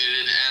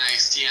anticipated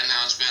NXT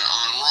announcement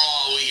on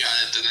Raw. We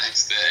got it the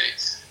next day,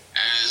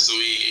 as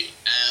we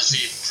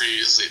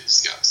previously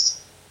discussed.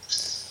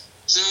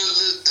 So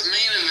the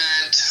main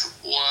event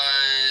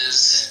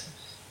was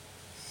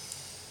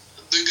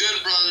the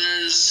Good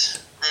Brothers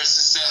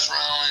versus Seth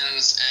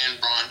Rollins and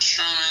Braun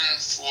Strowman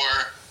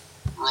for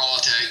Raw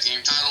Tag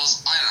Team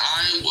titles, and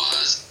I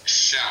was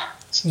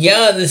shocked.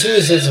 Yeah, this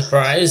was a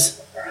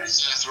surprise.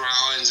 Seth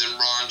Rollins and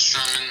Braun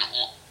Strowman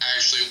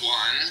actually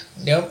won.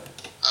 Yep.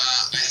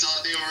 I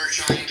thought they were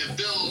trying to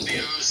build the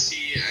OC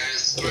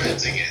as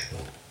threats again,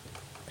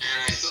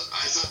 and I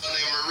thought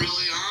they were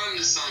really on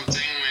to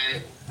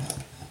something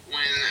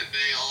when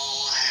they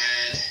all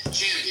had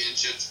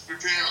championships. But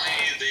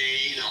apparently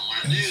they don't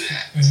want to do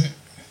that. Mm-hmm.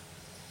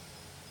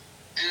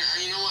 And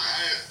you know what?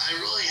 I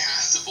really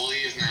have to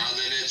believe now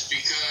that it's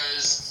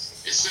because,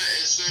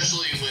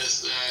 especially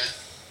with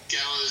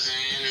Gallows and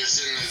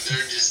Anderson, that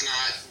they're just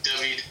not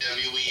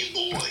WWE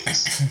boys.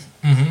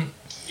 Mm-hmm.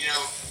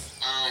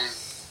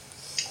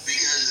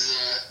 Because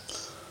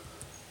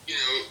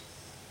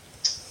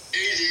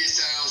AJ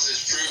Styles has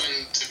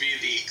proven to be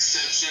the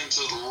exception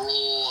to the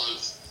rule of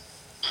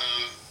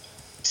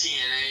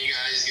TNA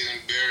guys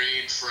getting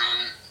buried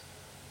from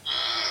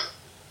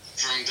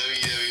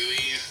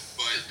WWE,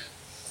 but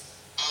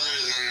other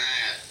than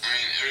that, I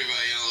mean,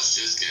 everybody else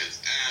just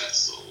gets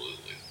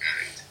absolutely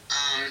buried.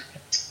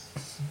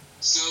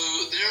 So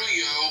there we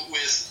go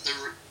with the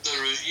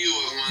review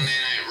of Monday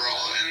Night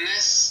Raw, and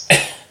this,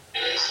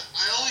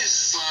 I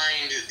always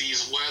find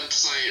these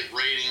website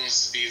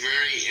ratings to be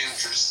very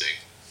interesting.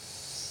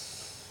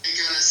 I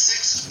got a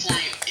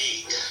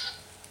 6.8.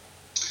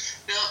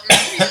 Now,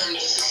 maybe I'm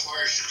just a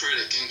harsh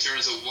critic in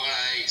terms of what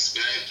I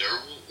expect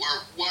or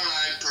what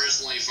I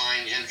personally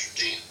find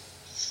entertaining.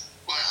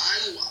 But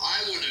I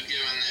would have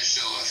given this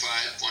show a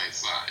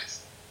 5.5.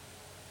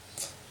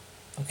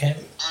 Okay.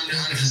 I'm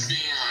just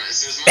being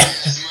honest. As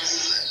much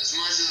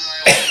as I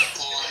like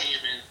Paul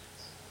Heyman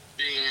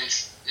being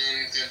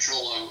in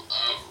control of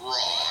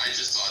Raw, I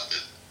just thought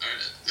that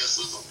this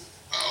was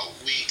a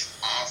weak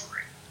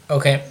offering.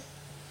 Okay.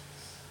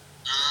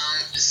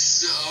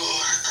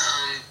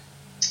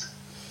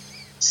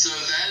 So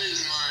that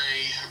is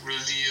my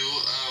review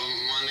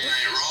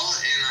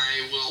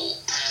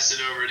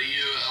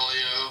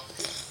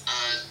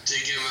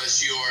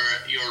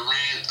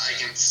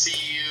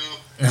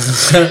Get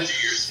to your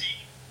seat.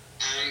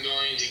 I'm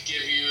going to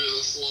give you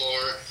the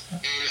floor,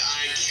 and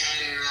I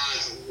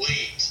cannot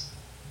wait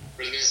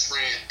for this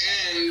rant.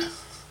 And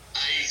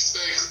I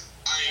expect,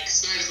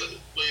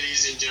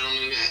 ladies and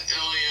gentlemen, that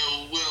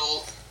Elio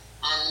will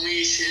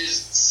unleash his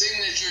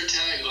signature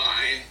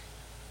tagline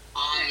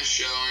on the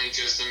show in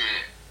just a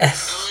minute.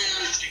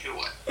 Elio, take it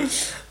away.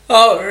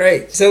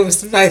 Alright, so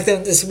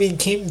SmackDown this week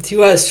came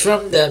to us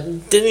from the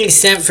Denny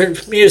Sanford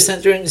Premier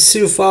Center in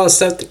Sioux Falls,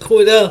 South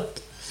Dakota.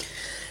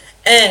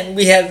 And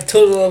we have a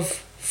total of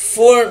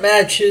 4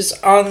 matches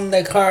on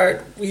the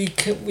card. We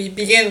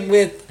begin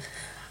with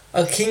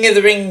a King of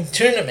the Ring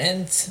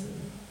tournament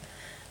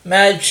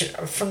match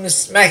from the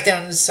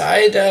SmackDown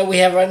side. We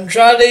have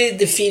Andrade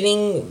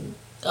defeating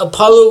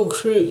Apollo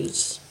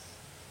Crews.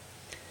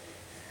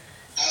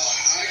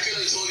 I could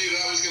have told you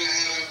that was going to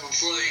happen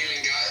before they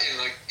even got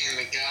in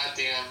the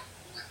goddamn...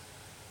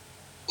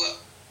 What?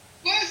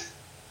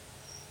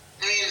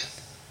 I mean,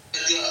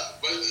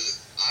 but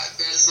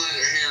that's neither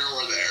here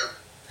nor there.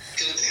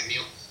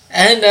 Continue.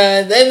 And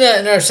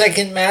then in our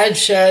second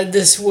match,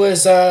 this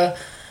was a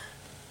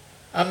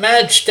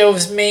match that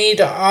was made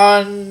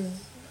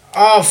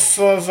off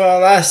of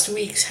last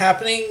week's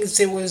happenings.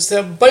 It was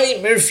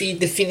Buddy Murphy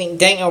defeating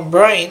Daniel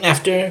Bryan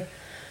after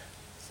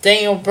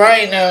Buddy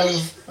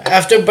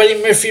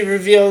Murphy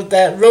revealed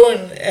that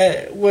Rowan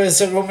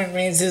was Roman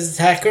Reigns'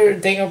 attacker,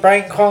 Daniel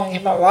Bryan calling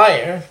him a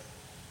liar.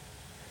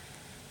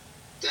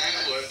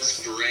 That was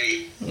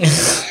great.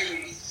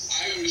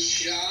 I was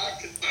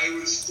shocked. I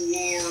was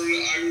floored.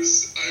 I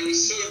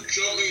was so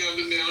jumping up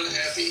and down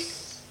happy.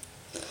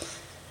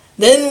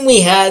 Then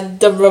we had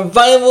the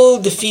Revival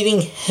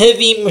defeating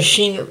Heavy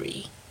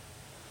Machinery.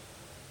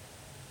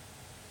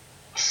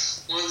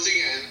 Once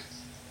again,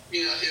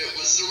 it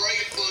was the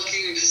right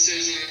booking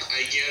decision.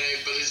 I get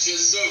it, but it's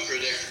just so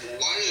predictable.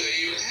 Why do they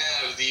even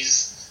have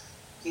these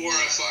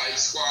glorified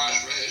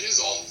squash matches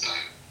all the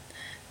time?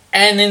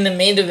 And in the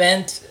main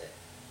event,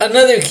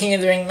 another King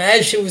of the Ring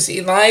match. It was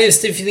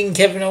Elias defeating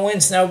Kevin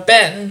Owens. Now,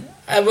 Ben,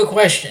 I have a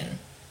question.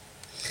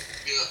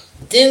 Yeah.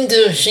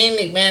 Didn't Shane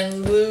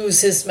McMahon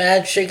lose his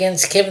match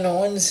against Kevin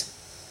Owens?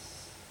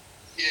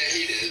 Yeah,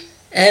 he did.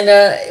 And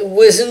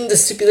wasn't the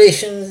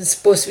stipulation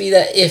supposed to be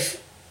that if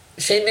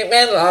Shane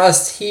McMahon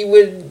lost, he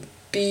would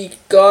be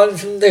gone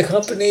from the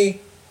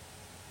company?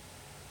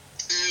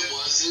 It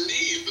was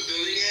indeed, but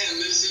then again,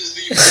 this is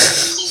the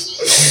physical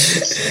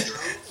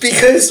syndrome.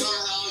 Because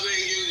somehow they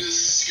can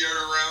just skirt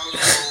around the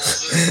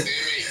rules and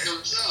they make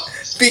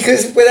themselves.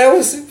 Because when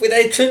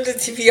I turned the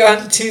TV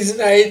on Tuesday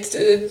night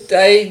and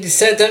I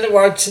sat down to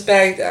watch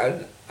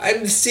SmackDown,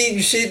 I'm seeing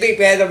Shane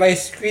McMahon on my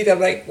screen. I'm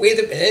like, wait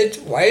a minute,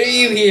 why are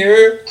you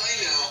here?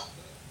 I know.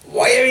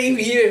 Why are you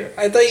here?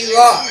 I thought you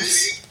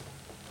lost.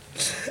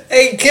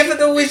 And Kevin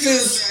Owens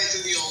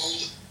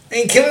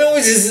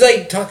is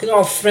like talking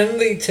all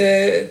friendly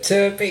to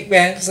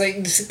McMahon.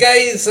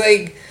 It's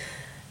like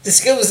this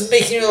guy was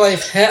making your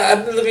life hell.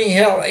 I'm living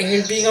hell, and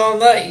you're being all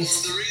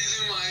nice. Well, the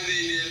reason why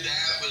they did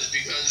that was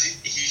because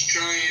he's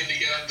trying to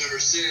get him to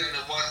rescind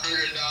the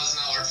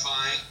 $100,000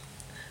 fine.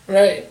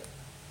 Right.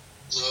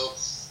 So,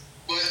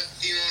 but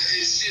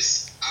it's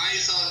just I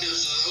thought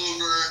this was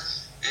over,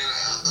 and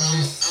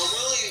I'm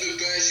willing to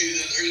bet you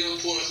that they're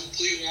gonna pull a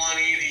complete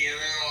 180, and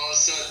then all of a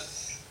sudden,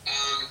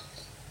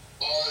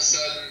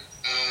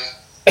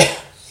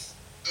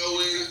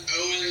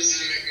 Owens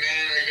and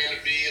McMahon are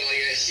gonna be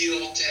like a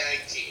heel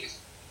tag team.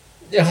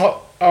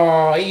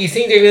 You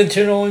think they're gonna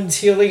turn Owens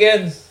heel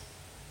again?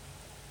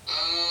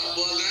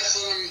 Well, that's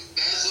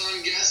what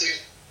I'm guessing.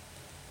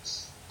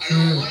 I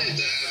don't want it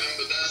to happen,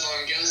 but that's what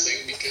I'm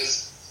guessing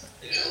because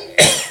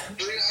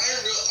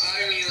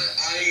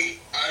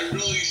I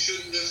really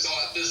shouldn't have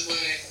thought this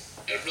way.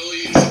 I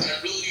really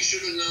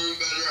should have known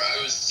better. I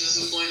was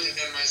disappointed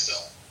in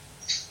myself.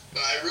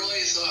 But I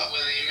really thought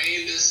when they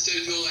made this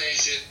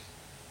stipulation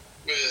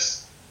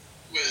with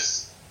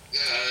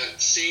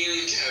Shane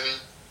and Kevin,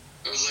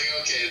 I was like,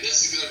 okay,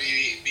 this is going to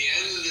be the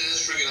end of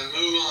this. We're going to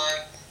move on,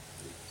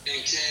 and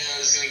KO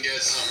is going to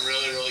get something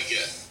really, really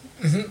good.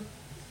 Mm-hmm.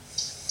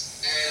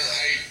 And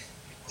I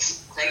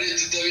credit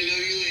to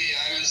WWE.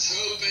 I was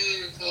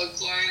hoping to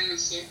climb the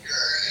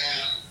sinker,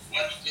 and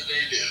what did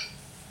they do?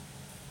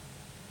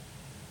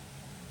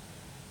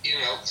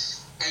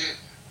 And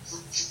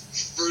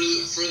for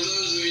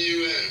those of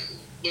you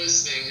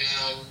listening,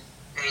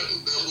 or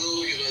that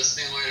will be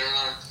listening later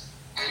on,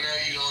 I know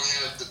you don't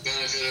have the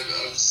benefit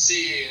of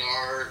seeing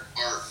our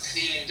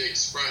pained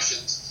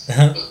expressions,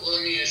 but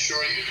let me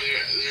assure you,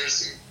 there's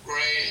some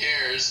gray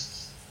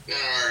hairs that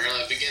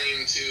are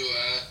beginning to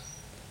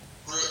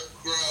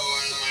grow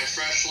out of my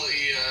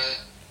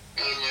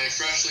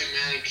freshly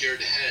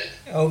manicured head.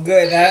 Oh,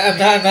 good. I'm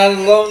not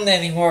alone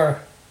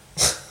anymore.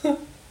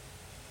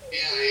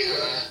 Yeah,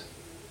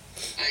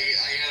 I got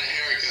a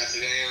haircut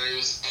today, and I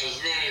was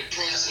very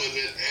impressed with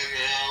it, and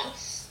now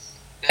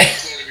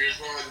it's going to be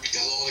ruined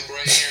because all the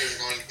gray hairs are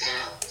going to come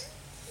out.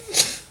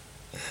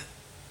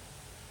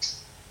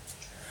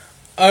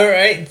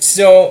 Alright,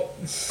 so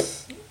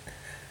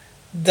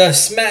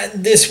this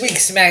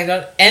week's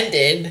SmackDown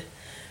ended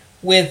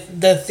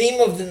with the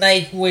theme of the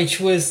night, which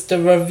was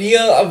the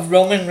reveal of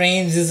Roman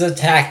Reigns'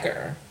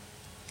 attacker.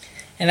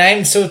 And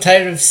I'm so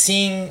tired of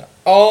seeing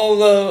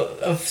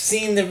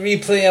seeing the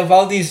replay of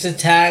all these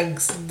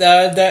attacks,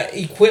 the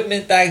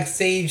equipment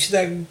backstage,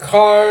 the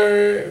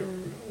car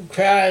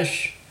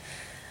crash,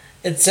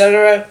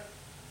 etc.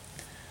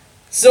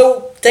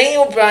 So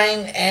Daniel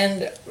Bryan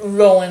and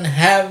Rowan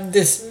have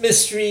this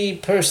mystery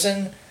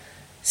person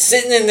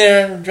sitting in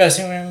their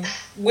dressing room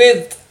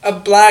with a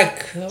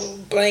black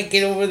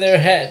blanket over their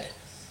head.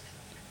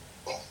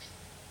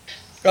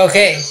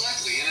 Okay.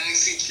 Luckily, an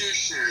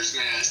executioner's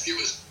mask. It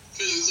was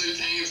physically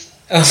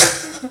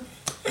painful.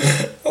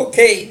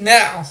 Okay,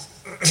 now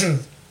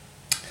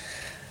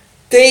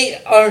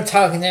they are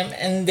talking to him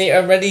and they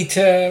are ready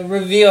to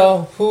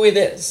reveal who it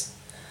is.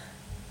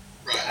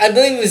 Right. I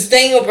believe it was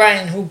Daniel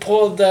Bryan who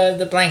pulled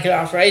the blanket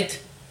off, right?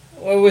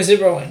 Or was it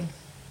Rowan?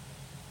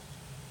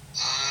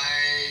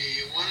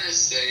 I want to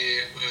say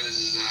it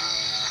was,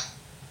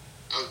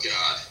 oh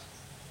god.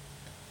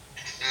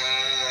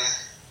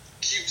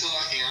 Keep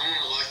talking, I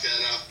want to look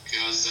that up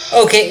because,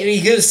 Okay,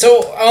 because so,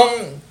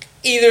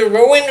 either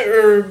Rowan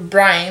or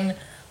Bryan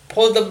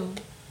pulled the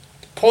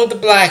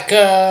black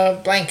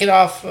blanket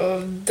off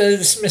of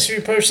this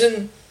mystery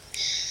person,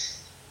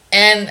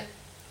 and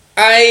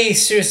I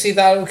seriously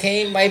thought,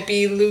 okay, it might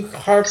be Luke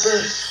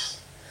Harper.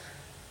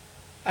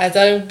 I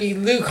thought it would be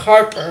Luke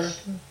Harper,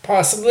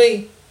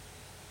 possibly.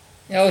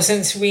 You know,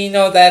 since we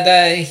know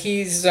that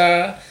he's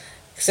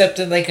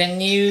accepted like a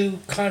new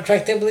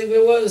contract, I believe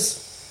it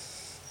was.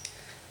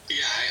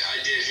 yeah, I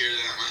did hear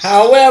that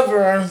myself.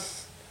 However,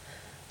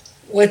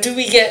 what do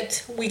we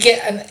get? We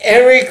get an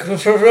Eric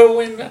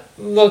Rowan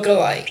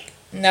lookalike.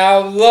 Now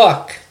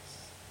look,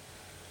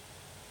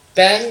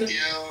 Ben.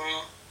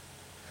 Yo,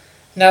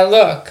 Now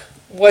look,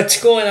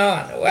 what's going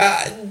on?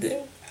 Well,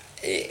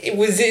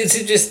 is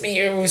it just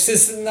me, or was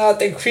this not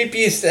the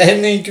creepiest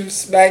ending to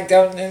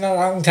SmackDown in a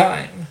long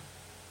time?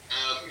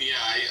 yeah,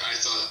 I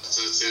thought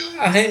so too.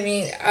 I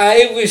mean,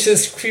 I was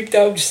just creeped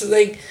out, just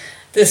like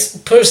this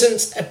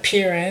person's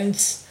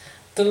appearance,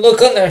 the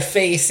look on their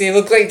face. They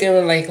looked like they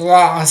were like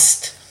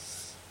lost.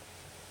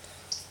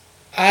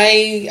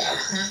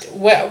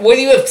 What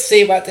do you have to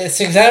say about this?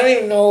 Because I don't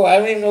even know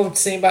what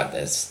to say about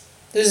this.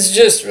 This is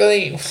just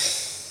really. Well,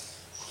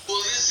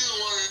 this is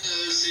one of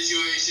those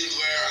situations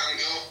where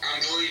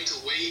I'm going to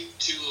wait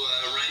to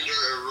render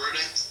a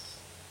verdict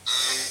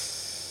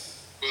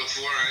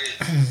before I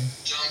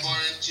jump on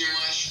it too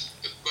much.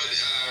 But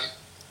I'm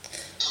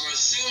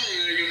assuming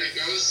they're going to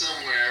go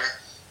somewhere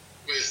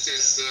with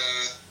this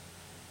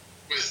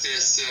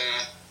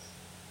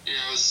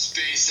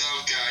space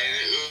out guy, and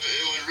it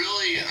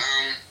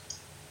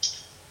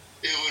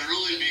would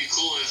really be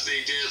cool if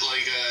they did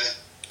like a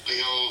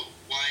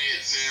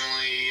Wyatt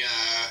family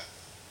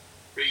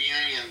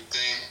reunion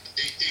thing.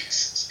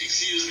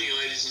 Excuse me,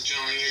 ladies and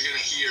gentlemen, you're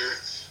gonna hear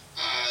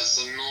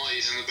some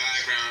noise in the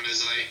background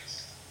as I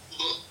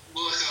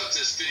look up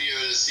this video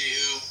to see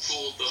who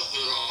pulled the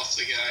hood off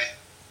the guy.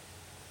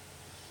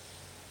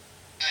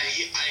 I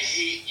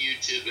hate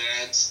YouTube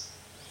ads.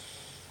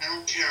 I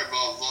don't care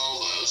about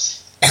Volvos.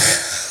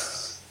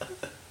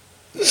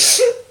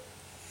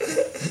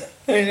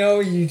 I know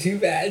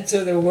YouTube ads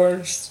are the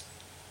worst.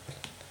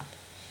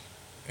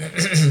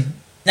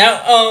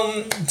 Now,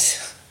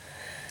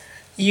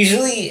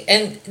 usually,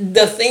 and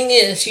the thing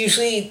is,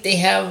 usually they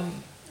have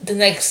the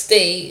next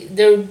day.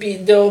 There'll be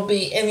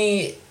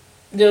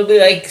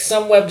like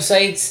some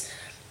websites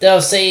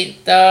that'll say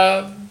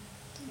the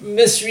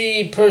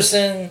mystery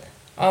person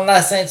on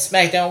last night's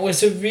SmackDown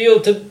was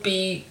revealed to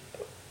be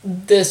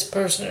this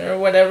person or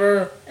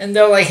whatever, and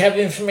they'll like have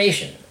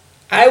information.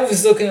 I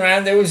was looking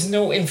around, there was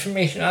no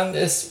information on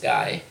this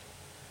guy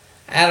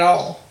at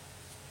all.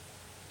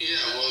 Yeah,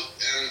 well,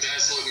 and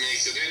that's what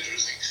makes it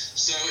interesting.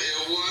 So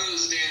it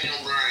was Daniel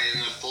Bryan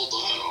that pulled the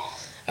hood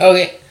off.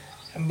 Okay,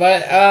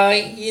 but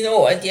you know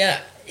what? Yeah,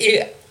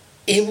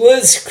 it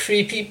was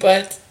creepy,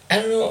 but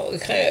I don't know.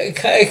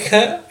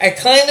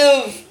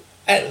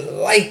 I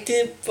liked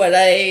it, but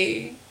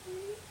it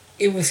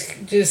was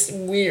just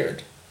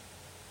weird.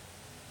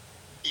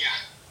 Yeah.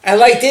 I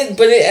liked it,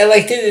 but I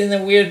liked it in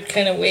a weird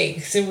kind of way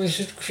because it was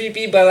just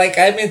creepy. But like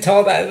I'm into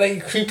all that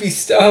like creepy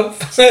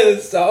stuff, so.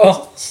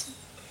 Well,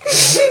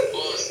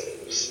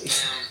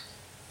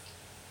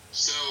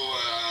 so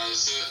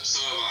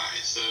have I.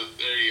 So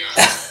there you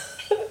go.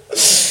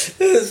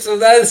 So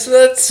that's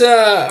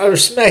our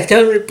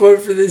SmackDown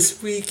report for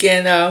this week,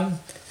 and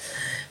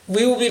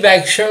we will be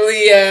back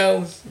shortly.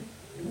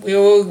 We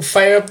will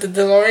fire up the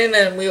DeLorean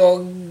and we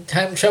will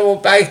time travel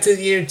back to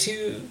the year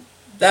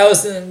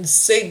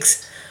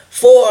 2006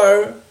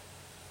 for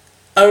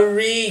a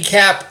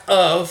recap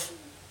of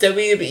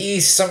WWE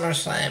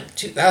SummerSlam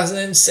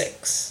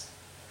 2006.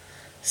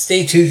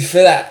 Stay tuned for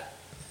that.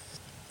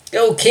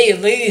 Okay,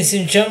 ladies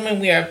and gentlemen,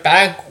 we are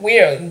back. We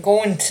are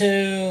going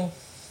to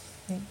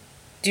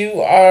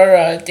do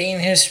our day in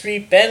history.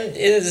 Ben, it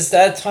is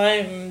that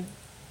time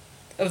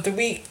of the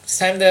week. It's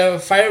time to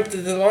fire up the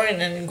DeLorean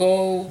and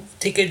go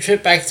take a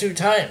trip back through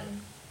time.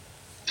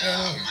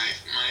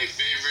 My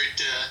favorite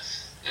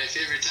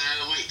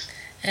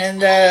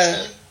And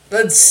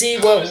let's see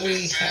what we I've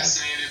been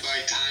fascinated by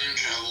time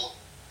travel.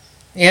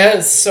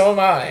 Yes, so am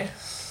I.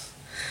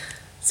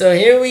 So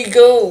here we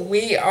go.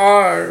 We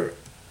are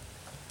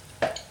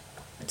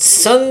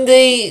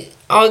Sunday,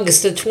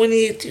 August the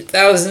 20th,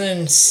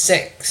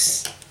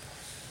 2006.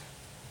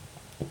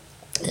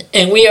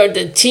 And we are at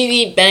the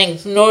TD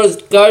Bank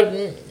North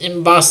Garden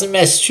in Boston,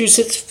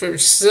 Massachusetts for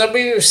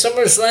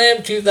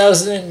SummerSlam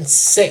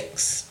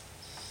 2006.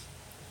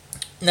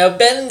 Now,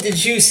 Ben,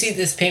 did you see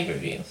this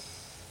pay-per-view?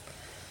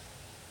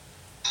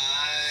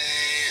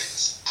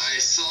 I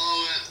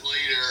saw it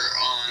later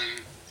on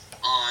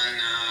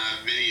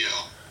video.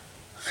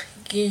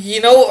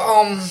 You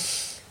know,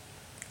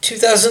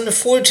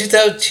 2004,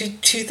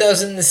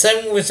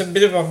 2007 was a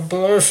bit of a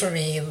blur for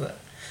me.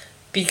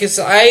 Because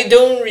I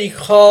don't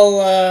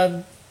recall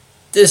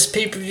this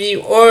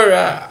pay-per-view or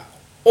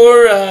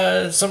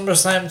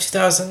SummerSlam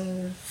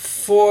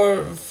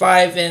 2004,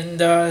 5,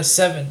 and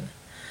 7.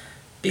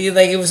 Because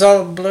it was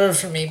all a blur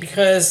for me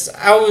because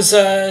I was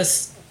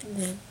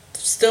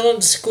still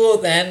in school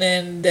then,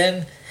 and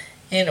then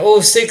in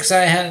 06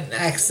 I had an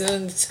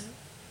accident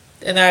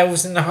and I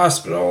was in the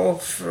hospital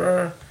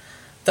for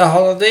the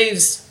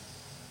holidays.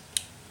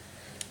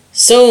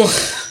 So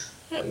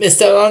I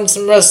missed out on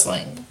some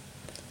wrestling.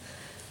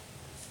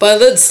 But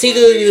let's take a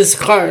look at this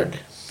card.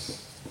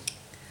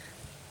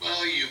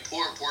 Well, you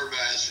poor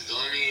bastard.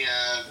 Let me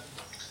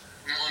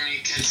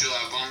catch you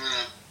up. I'm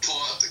gonna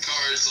pull out the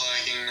card so I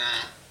can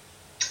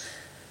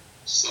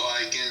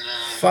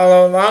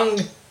follow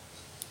along.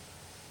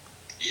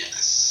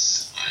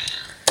 Yes, I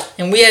am.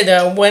 And we had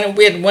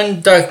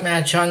one dark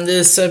match on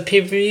this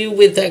pay-per-view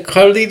with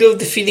Carlito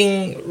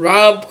defeating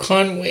Rob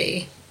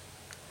Conway.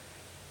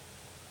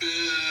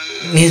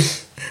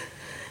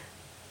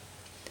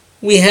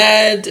 We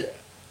had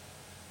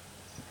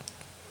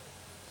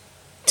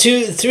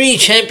 3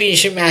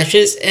 championship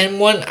matches and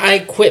 1 I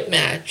Quit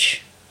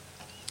match.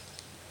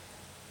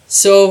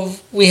 So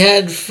we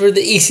had for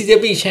the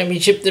ECW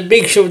championship, the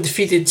Big Show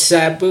defeated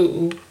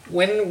Sabu.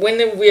 When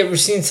have we ever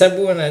seen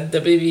Sabu on a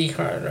WWE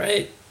card,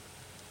 right?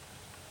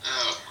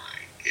 Oh my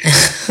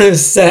god.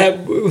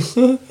 Sabu.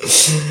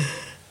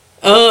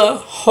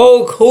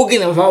 Hulk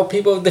Hogan of all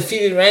people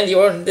defeated Randy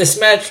Orton. This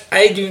match,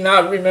 I do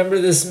not remember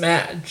this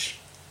match.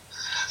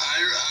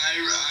 I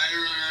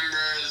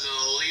remember the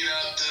lead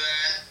up to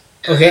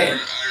that. Okay. I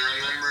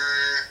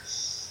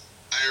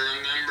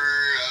remember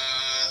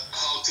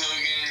Hulk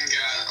Hogan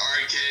got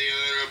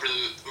RKO'd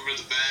over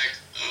the back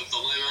of the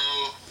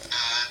limo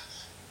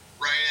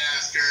right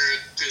after,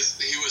 because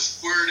he was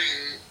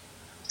flirting.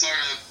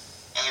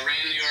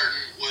 Randy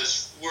Orton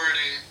was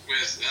flirting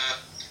with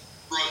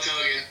Brooke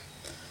Hogan,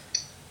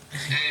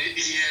 and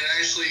he had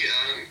actually,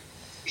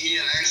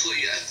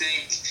 I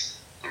think,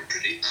 I'm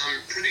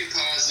pretty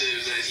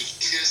positive that he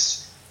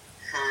kissed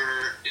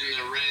her in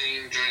the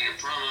ring during a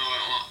promo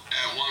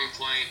at one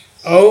point.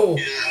 Oh.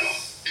 Either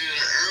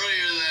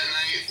earlier that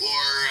night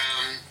or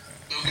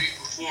the week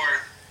before,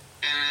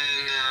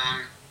 and then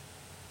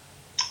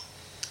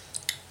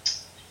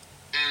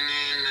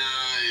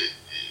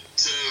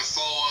to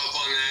follow up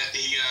on that,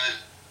 he got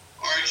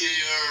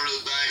RKO over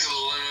the back of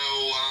the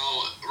limo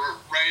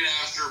right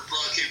after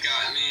Brooke had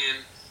gotten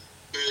in,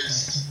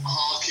 because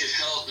Hulk had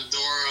held the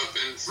door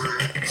open for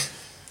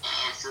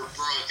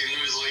Brooke, and he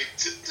was like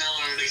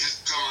telling her to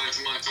come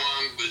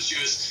on, but she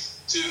was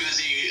too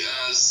busy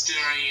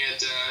staring at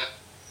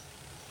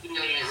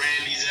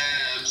Randy's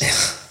abs.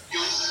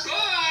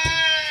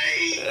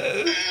 Bye!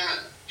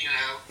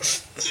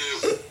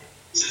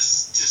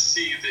 To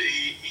see that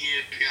he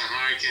had gotten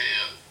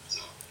RKO.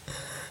 So.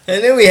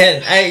 And then we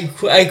had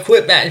I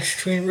Quit match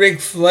between Ric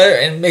Flair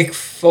and Mick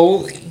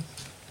Foley.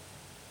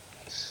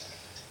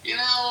 You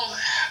know,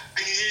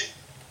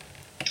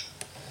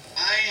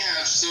 I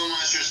have so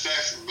much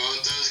respect for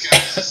both those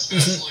guys,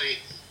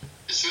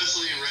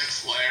 especially Ric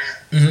Flair.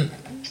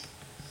 Mm-hmm.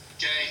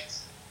 Okay,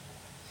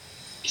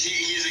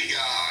 he's a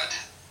god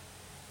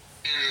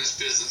in this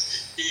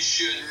business. He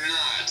should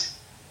not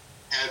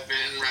have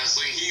been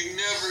wrestling. He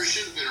never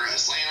should have been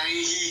wrestling. I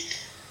mean,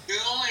 the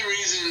only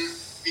reason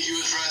he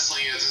was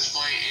wrestling at this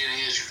point in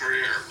his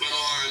career, let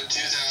alone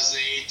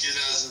 2008,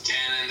 2010,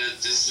 and the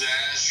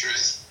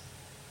disastrous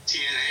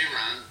TNA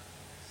run,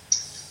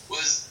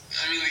 was,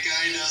 I mean, the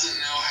guy doesn't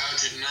know how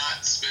to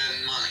not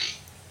spend money.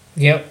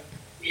 Yep.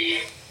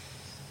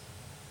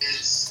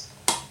 It's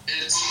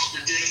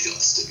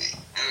ridiculous to me.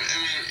 I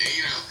mean,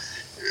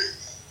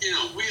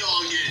 we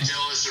all get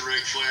jealous of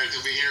Ric Flair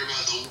because we hear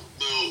about the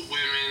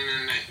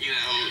women and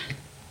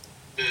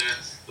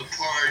the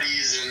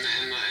parties and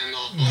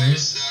the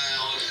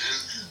lifestyle and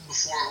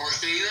before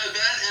Horseman,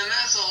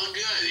 that's all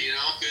good,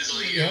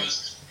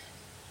 because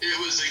it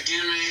was a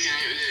gimmick,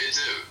 and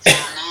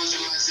for most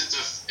of us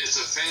it's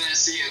a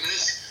fantasy, and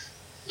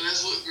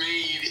that's what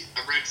made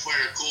Ric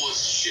Flair cool as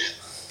shit.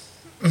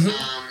 Mm-hmm.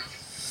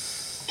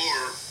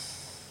 Or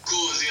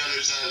cool as the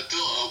other side of the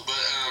pillow,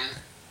 but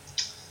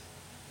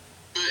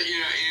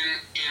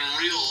in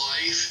real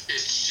life,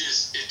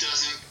 it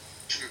doesn't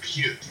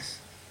compute.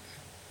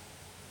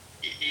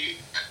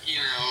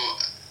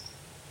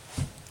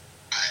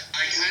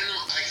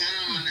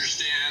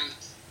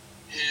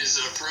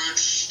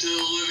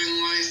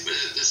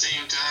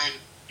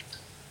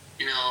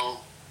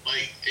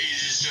 like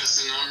age is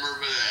just a number,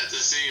 but at the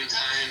same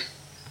time,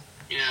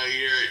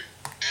 you're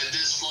at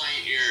this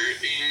point, you're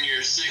in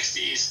your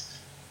 60s.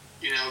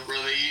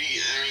 Brother, you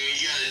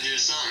gotta do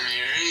something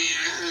here.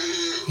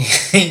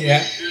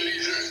 Yeah.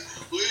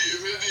 Late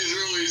 50s,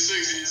 early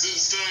 60s,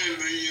 it's time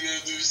to,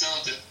 do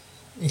something.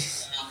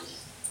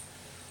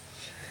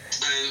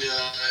 And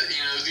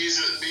these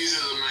are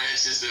the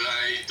matches that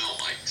I don't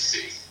like to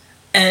see.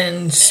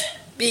 And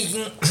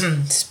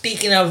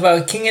speaking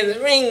of King of the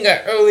Ring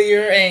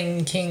earlier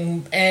and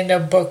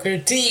Booker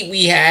T,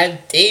 we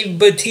had Dave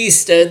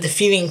Bautista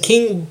defeating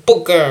King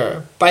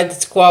Booker by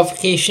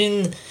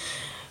disqualification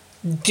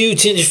due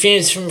to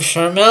interference from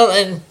Sharmell,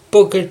 and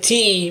Booker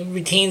T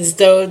retains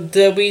the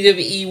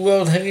WWE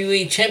World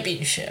Heavyweight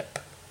Championship.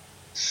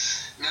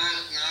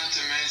 Not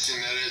to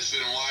mention that it's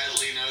been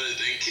widely noted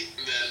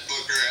that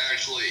Booker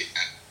actually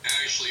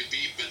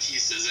beat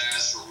Batista's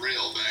ass for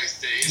real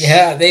backstage.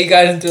 Yeah, they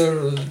got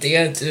into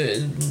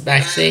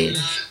backstage.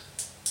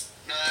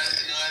 Not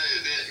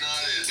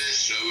at this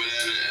show,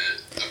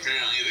 but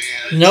apparently they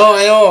had. No,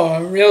 I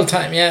know, real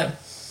time, yeah.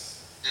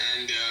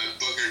 And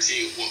Booker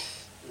T whooped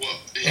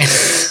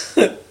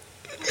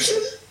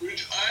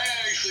which I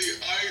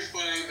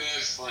find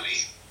that funny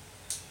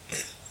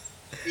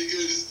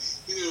because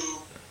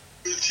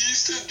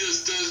Batista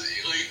just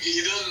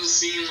he doesn't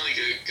seem like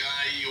a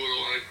guy you would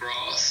want to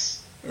cross.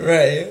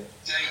 Right.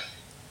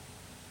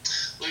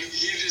 Like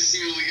he just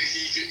seems like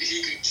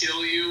he could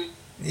kill you.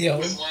 Yep.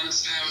 With one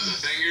snap of the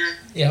finger.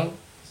 Yep.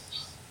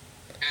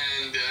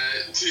 And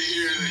to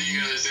hear that he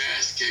got his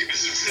ass kicked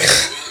is pretty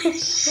funny.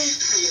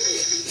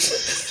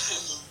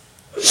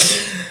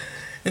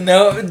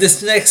 No,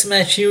 this next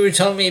match, you were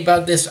telling me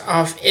about this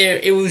off air.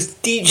 It was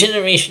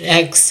D-Generation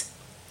X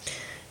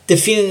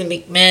defeating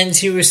the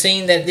McMahons. You were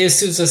saying that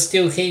this was a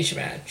steel cage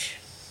match.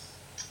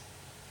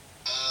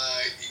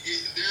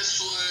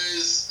 This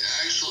was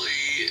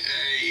actually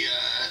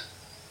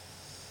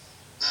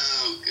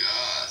oh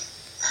God.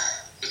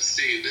 Let's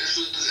see. This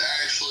was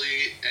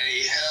actually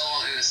a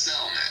Hell in a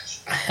Cell match.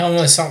 A Hell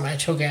in a Cell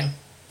match, okay.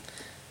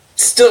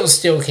 Still a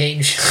steel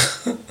cage.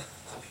 Well,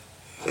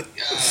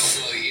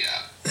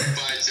 yeah.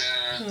 But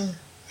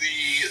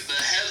the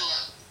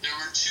headline, there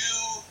were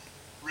two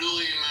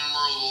really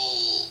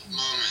memorable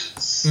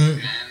moments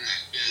in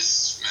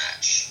this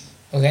match.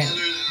 Okay. Other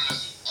than the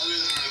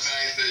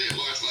fact that it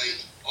looked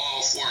like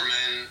all four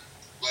men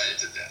bled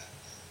to death.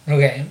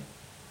 Okay.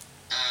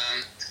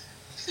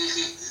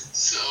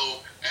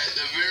 So at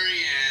the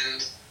very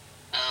end,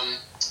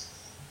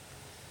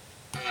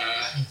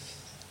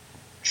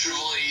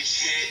 Triple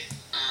H hit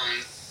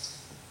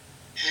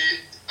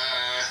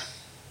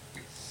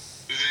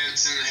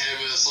Vince in the head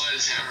with a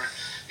sledgehammer,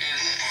 and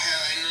had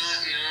I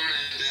not known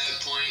at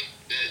that point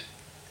that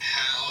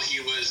how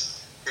he was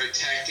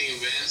protecting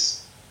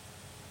Vince,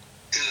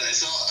 because I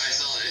saw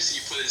this, he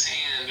put his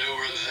hand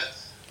over the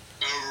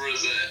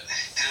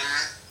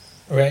hammer.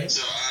 Right.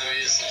 So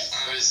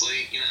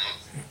obviously,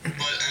 but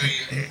I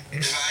mean,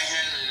 if I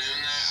hadn't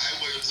known that,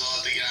 I would have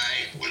thought the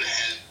guy would have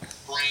had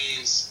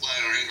brains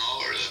splattering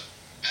all over the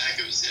back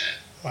of his head.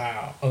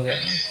 Wow.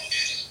 Okay.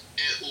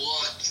 It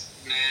looked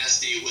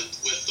nasty with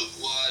the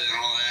blood and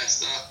all that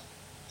stuff.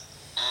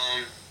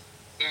 And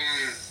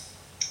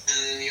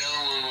then the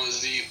other one was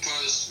the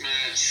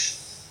post-match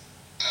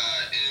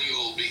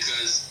angle,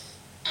 because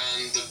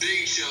the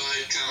Big Show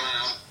had come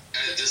out.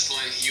 At this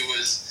point, he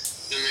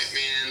was the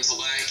McMahon's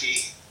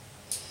lackey,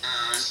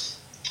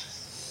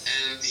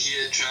 and he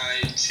had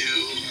tried to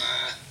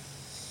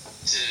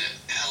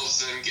help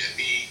them get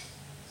the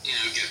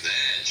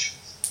edge.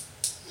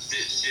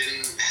 It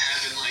didn't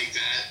happen like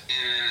that,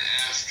 and then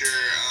after,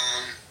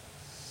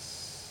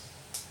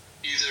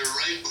 either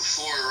right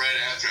before or right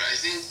after, I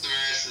think the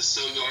match was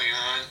still going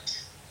on,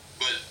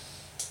 but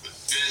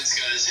Vince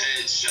got his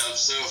head shoved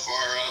so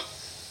far up,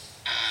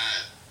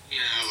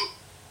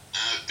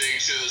 Big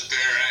Show's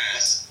bare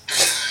ass.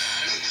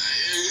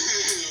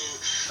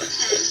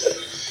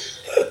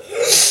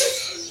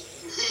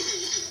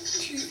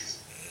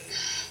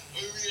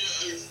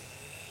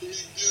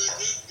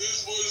 This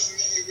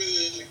wasn't even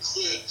an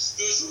eclipse.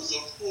 This was a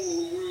full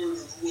moon of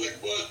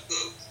what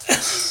the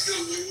is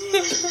going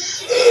on?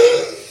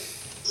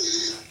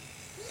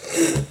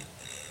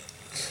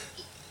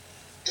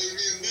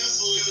 This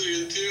looks like a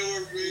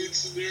tailor-made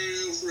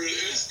scenario for an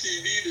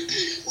STD to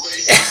take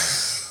place.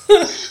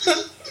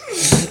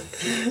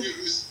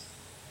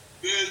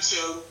 That's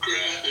how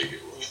graphic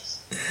it was.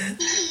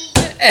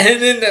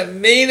 And in the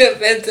main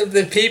event of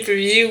the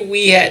pay-per-view,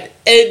 we had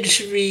Edge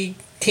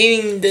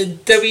retaining the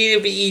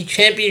WWE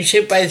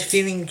Championship by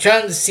defeating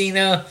John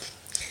Cena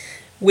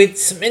with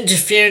some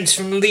interference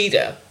from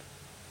Lita.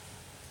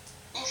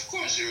 Of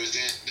course there was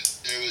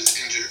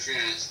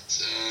interference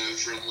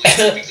from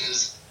Lita,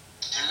 because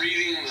I'm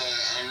reading the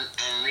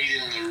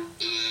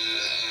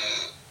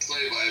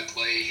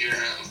play-by-play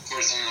here. Of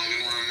course, I'm not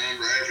going to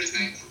remember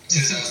everything from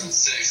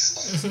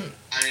 2006. I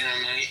mean,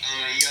 I'm a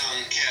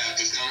young cat,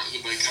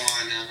 but come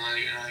on now, not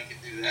even I can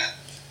do that.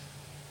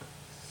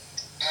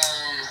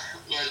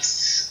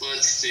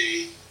 Let's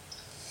see.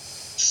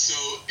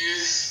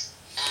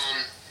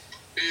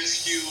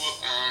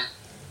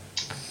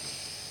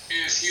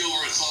 if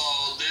you'll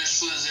recall, this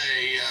was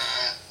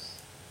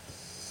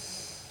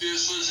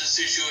a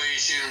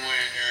situation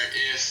where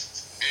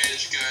if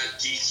Edge got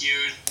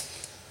DQ'd,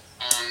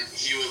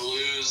 he would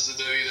lose the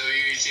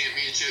WWE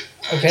Championship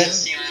Okay. to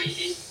Cena.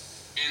 In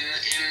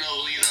the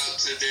lead up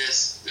to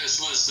this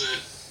was the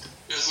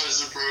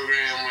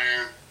program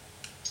where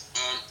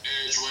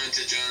Edge went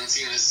to John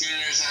Cena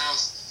Sr.'s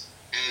house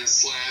and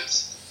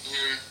slapped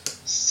him,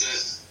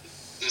 set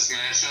this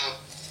matchup.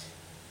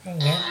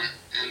 Okay.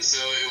 And so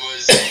it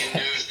was, he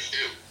knew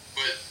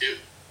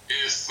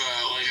if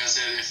like I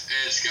said, if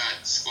Edge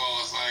got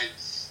disqualified,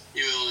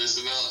 he would lose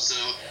the belt. So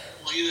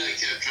Lita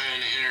kept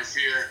trying to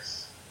interfere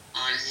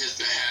on his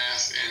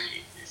behalf, and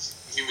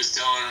he was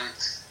telling her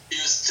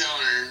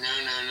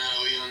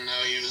no, even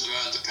though he was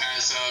about to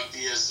pass out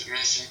via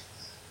submission.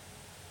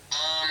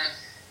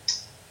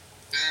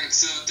 And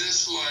so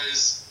this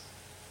was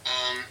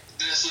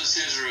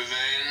his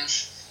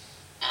revenge,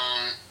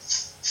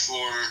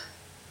 for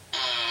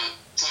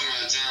talking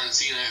about John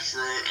Cena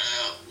for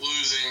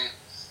losing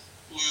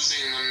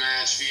the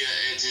match via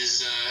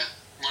Edge's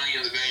Money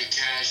in the Bank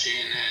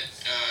cash-in at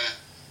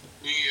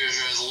New Year's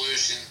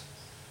resolution.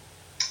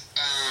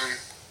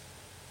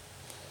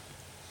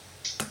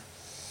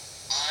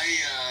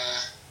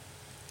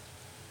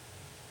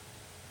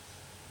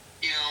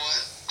 You know what?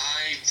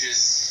 I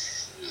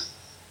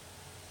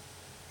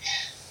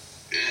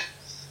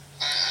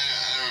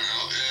don't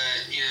know.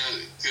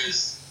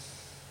 Because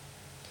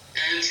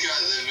Edge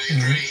got the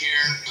victory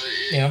here, but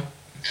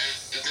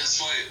at this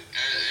point,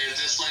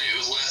 it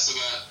was less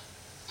about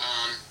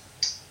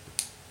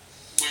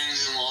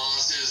wins and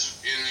losses,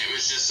 and it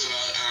was just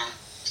about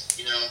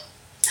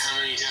how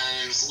many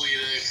times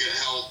Lita could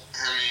help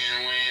her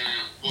man win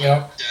and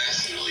what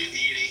dastardly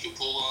deed he could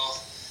pull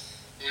off.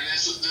 And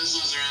this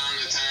was around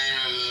the time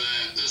of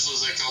this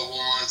was a couple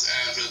months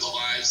after the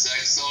live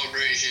sex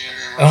celebration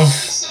and all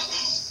that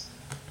stuff.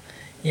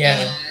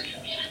 Yeah.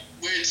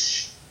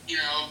 Which,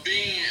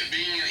 being a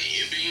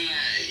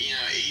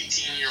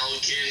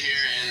 18-year-old kid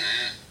here, and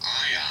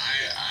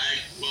I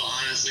will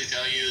honestly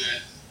tell you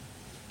that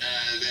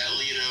that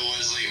Lita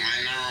was like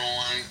my number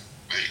one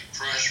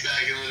crush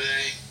back in the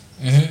day.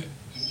 Mm-hmm.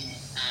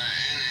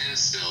 And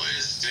still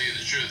is, to tell you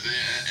the truth.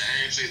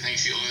 I actually think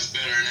she looks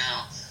better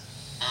now.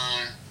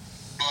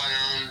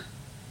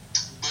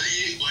 But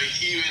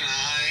even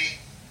I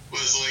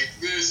was like,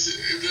 this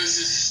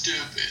is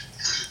stupid.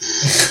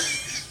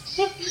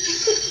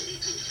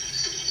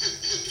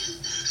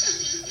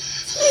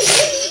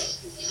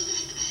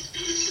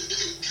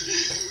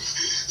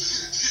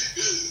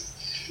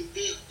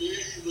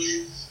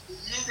 Basically,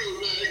 you go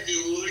back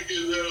and look at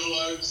that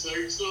live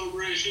sex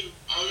celebration.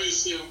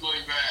 Obviously, I'm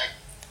going back.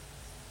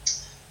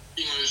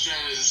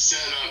 Trying to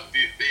set up the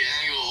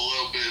angle a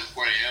little bit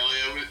for you,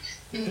 Elliot.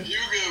 But if you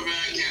go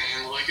back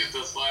and look at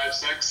this live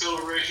sex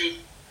celebration,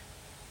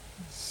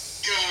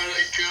 God, I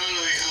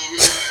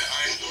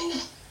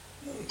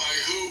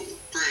hope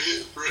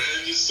for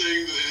Edge's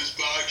sake that his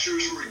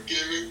boxers were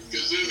gimmick,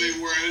 because if they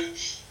weren't,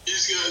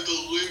 he's got the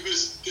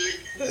limpest dick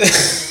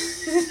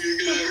you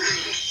could ever.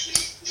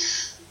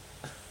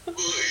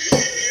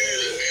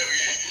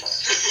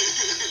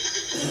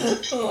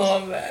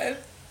 Oh man.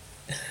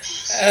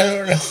 I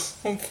don't know.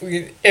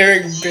 Freaking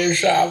Eric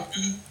Bischoff.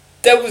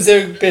 That was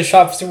Eric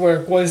Bischoff's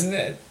work, wasn't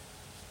it?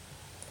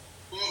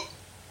 Well,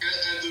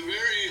 at the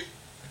very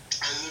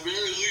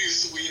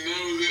least, we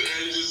know that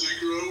Edge is a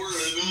grower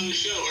and not a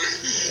shower.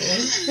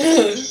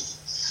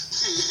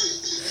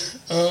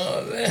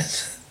 Oh man.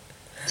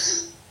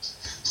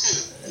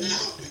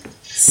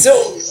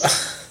 So,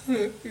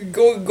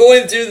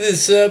 going through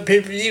this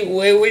pay-per-view,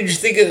 what did you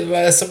think of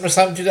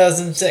SummerSlam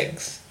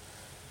 2006?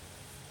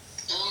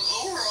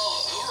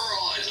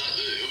 Overall, I thought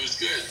it was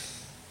good.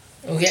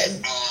 Okay.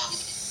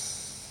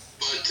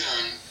 But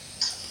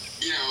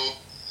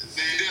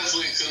they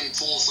definitely couldn't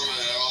pull some of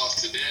that off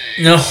today.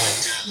 No.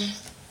 But,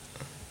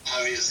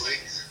 obviously.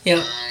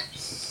 Yeah.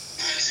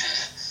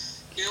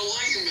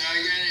 Looking back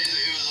at it,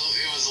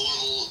 it was a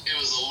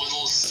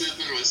little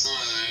stupid with some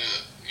of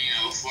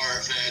the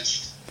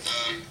far-fetched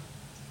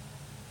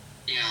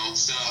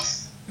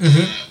stuff.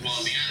 Mm-hmm.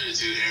 Well, the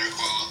Attitude Era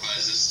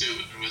qualifies as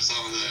stupid with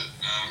some of the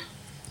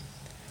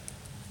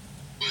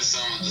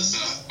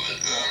stuff, but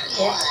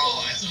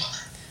overall, I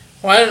thought.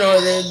 Well, I don't know.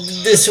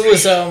 This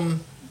was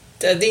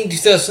I think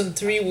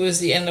 2003 was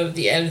the end of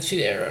the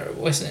Attitude Era,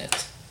 wasn't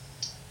it?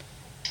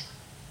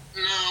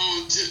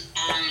 No,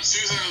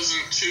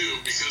 2002,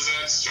 because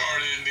that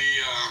started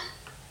the.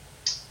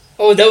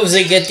 Oh, that was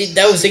a get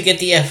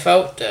the F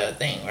out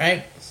thing,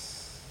 right?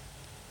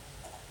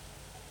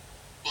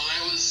 Well,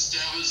 that was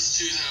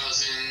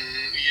 2000.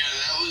 Yeah,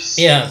 that was.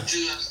 Yeah.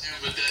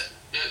 2002, but that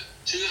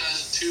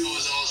 2002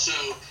 was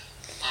also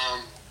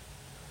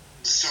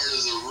the start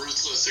of the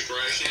Ruthless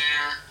Aggression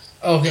era.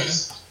 Okay.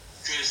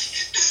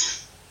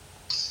 Because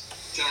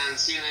John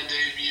Cena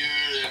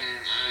debuted,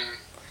 and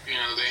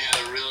they had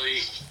a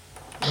really.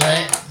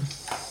 Right.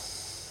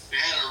 They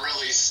had a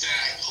really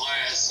stacked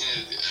class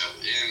in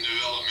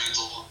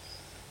developmental,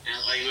 and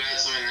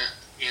that's when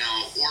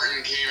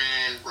Orton came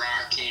in,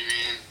 Brock came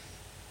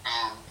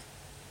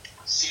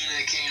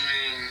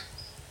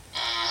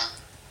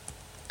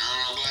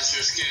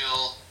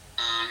scale.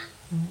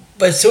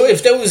 But so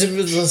if that was a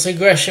ruthless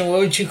aggression, what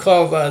would you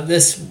call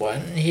this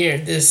one here?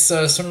 This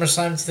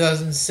SummerSlam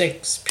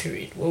 2006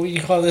 period. What would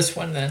you call this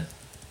one then?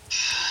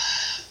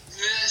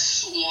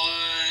 This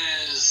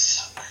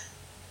was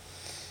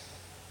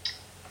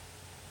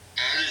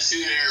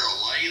Attitude Era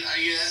Light, I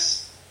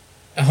guess.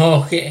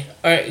 Oh, okay.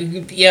 All right.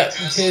 Yeah.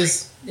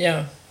 Because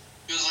yeah.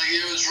 Because like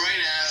it was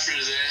right after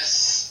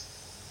this.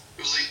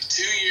 It was like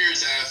 2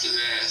 years after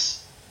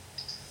this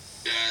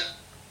that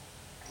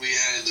we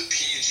had the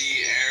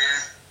PG era.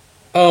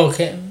 Oh,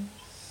 okay.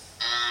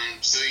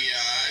 So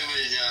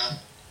yeah,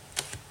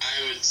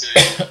 I would say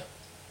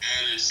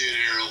Attitude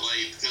Era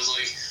Light because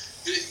like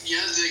you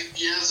have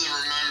to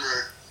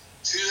remember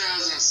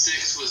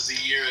 2006 was the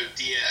year of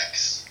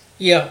DX.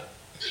 Yeah.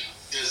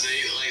 Because they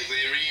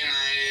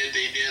reunited,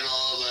 they did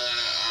all the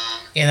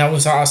Yeah, that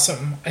was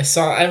awesome.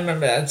 I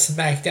remember that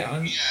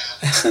SmackDown.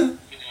 yeah.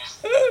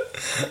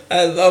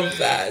 I love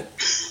that.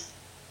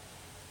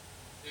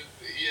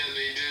 Yeah,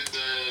 they did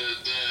the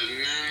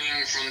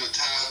mooning from the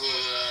top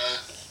of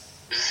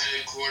the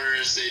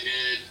headquarters. They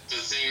did the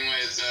thing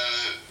with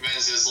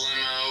Vince's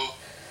limo.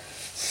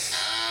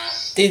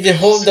 They did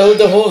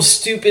the whole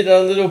stupid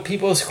little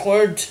people's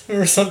court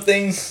or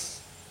something.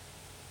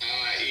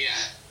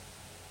 Yeah.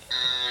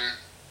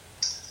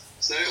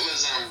 So it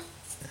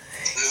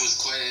was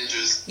quite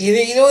interesting.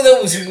 You know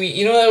that was weird.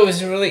 You know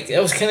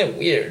that was kind of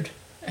weird.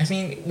 I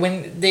mean,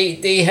 when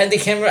they had the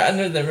camera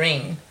under the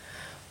ring,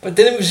 but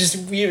then it was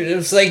just weird. It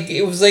was like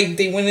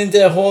they went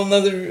into a whole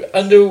another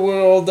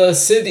underworld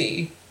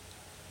city.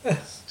 Yeah,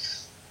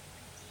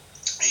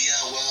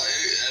 well,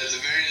 at the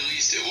very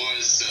least, it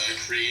was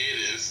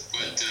creative.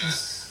 But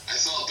I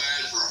felt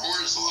bad for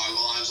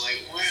Hornswoggle. I was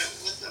like,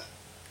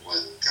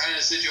 what kind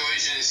of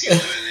situation is he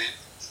living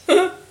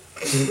in?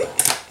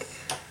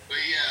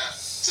 But yeah,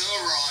 so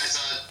overall, I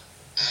thought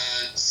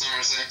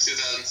SummerSlam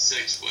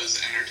 2006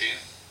 was entertaining.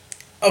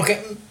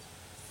 Okay.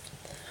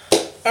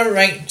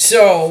 Alright,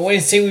 so what do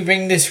you say we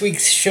bring this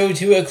week's show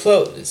to a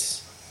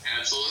close?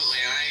 Absolutely.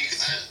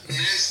 And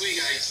next week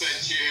I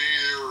expect you to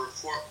hear a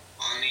report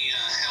on the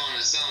Hell in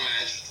a Cell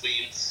match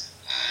between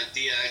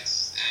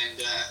DX and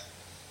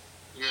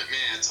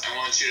McMahon. I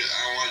want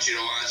you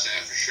to watch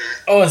that for sure.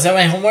 Oh, is that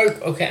my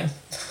homework? Okay.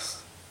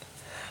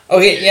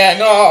 Okay, yeah,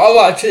 no, I'll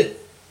watch it.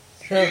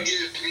 Sure. You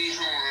give me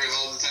homework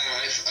all the time.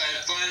 I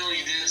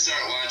finally did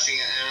start watching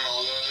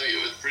MLW.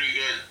 It was pretty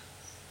good.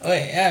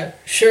 Okay, yeah,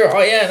 sure.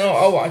 Oh, yeah, no,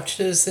 I'll watch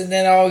this and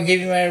then I'll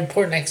give you my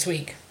report next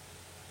week.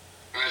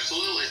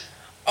 Absolutely.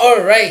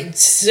 Alright,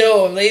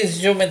 so, ladies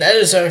and gentlemen, that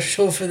is our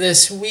show for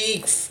this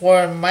week.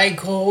 For my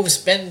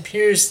co-host, Ben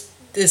Pierce,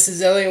 this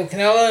is Elio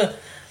Canella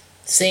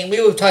saying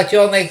we will talk to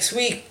you all next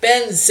week.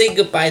 Ben, say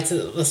goodbye to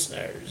the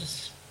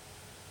listeners.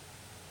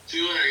 See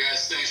you later,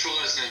 guys. Thanks for listening.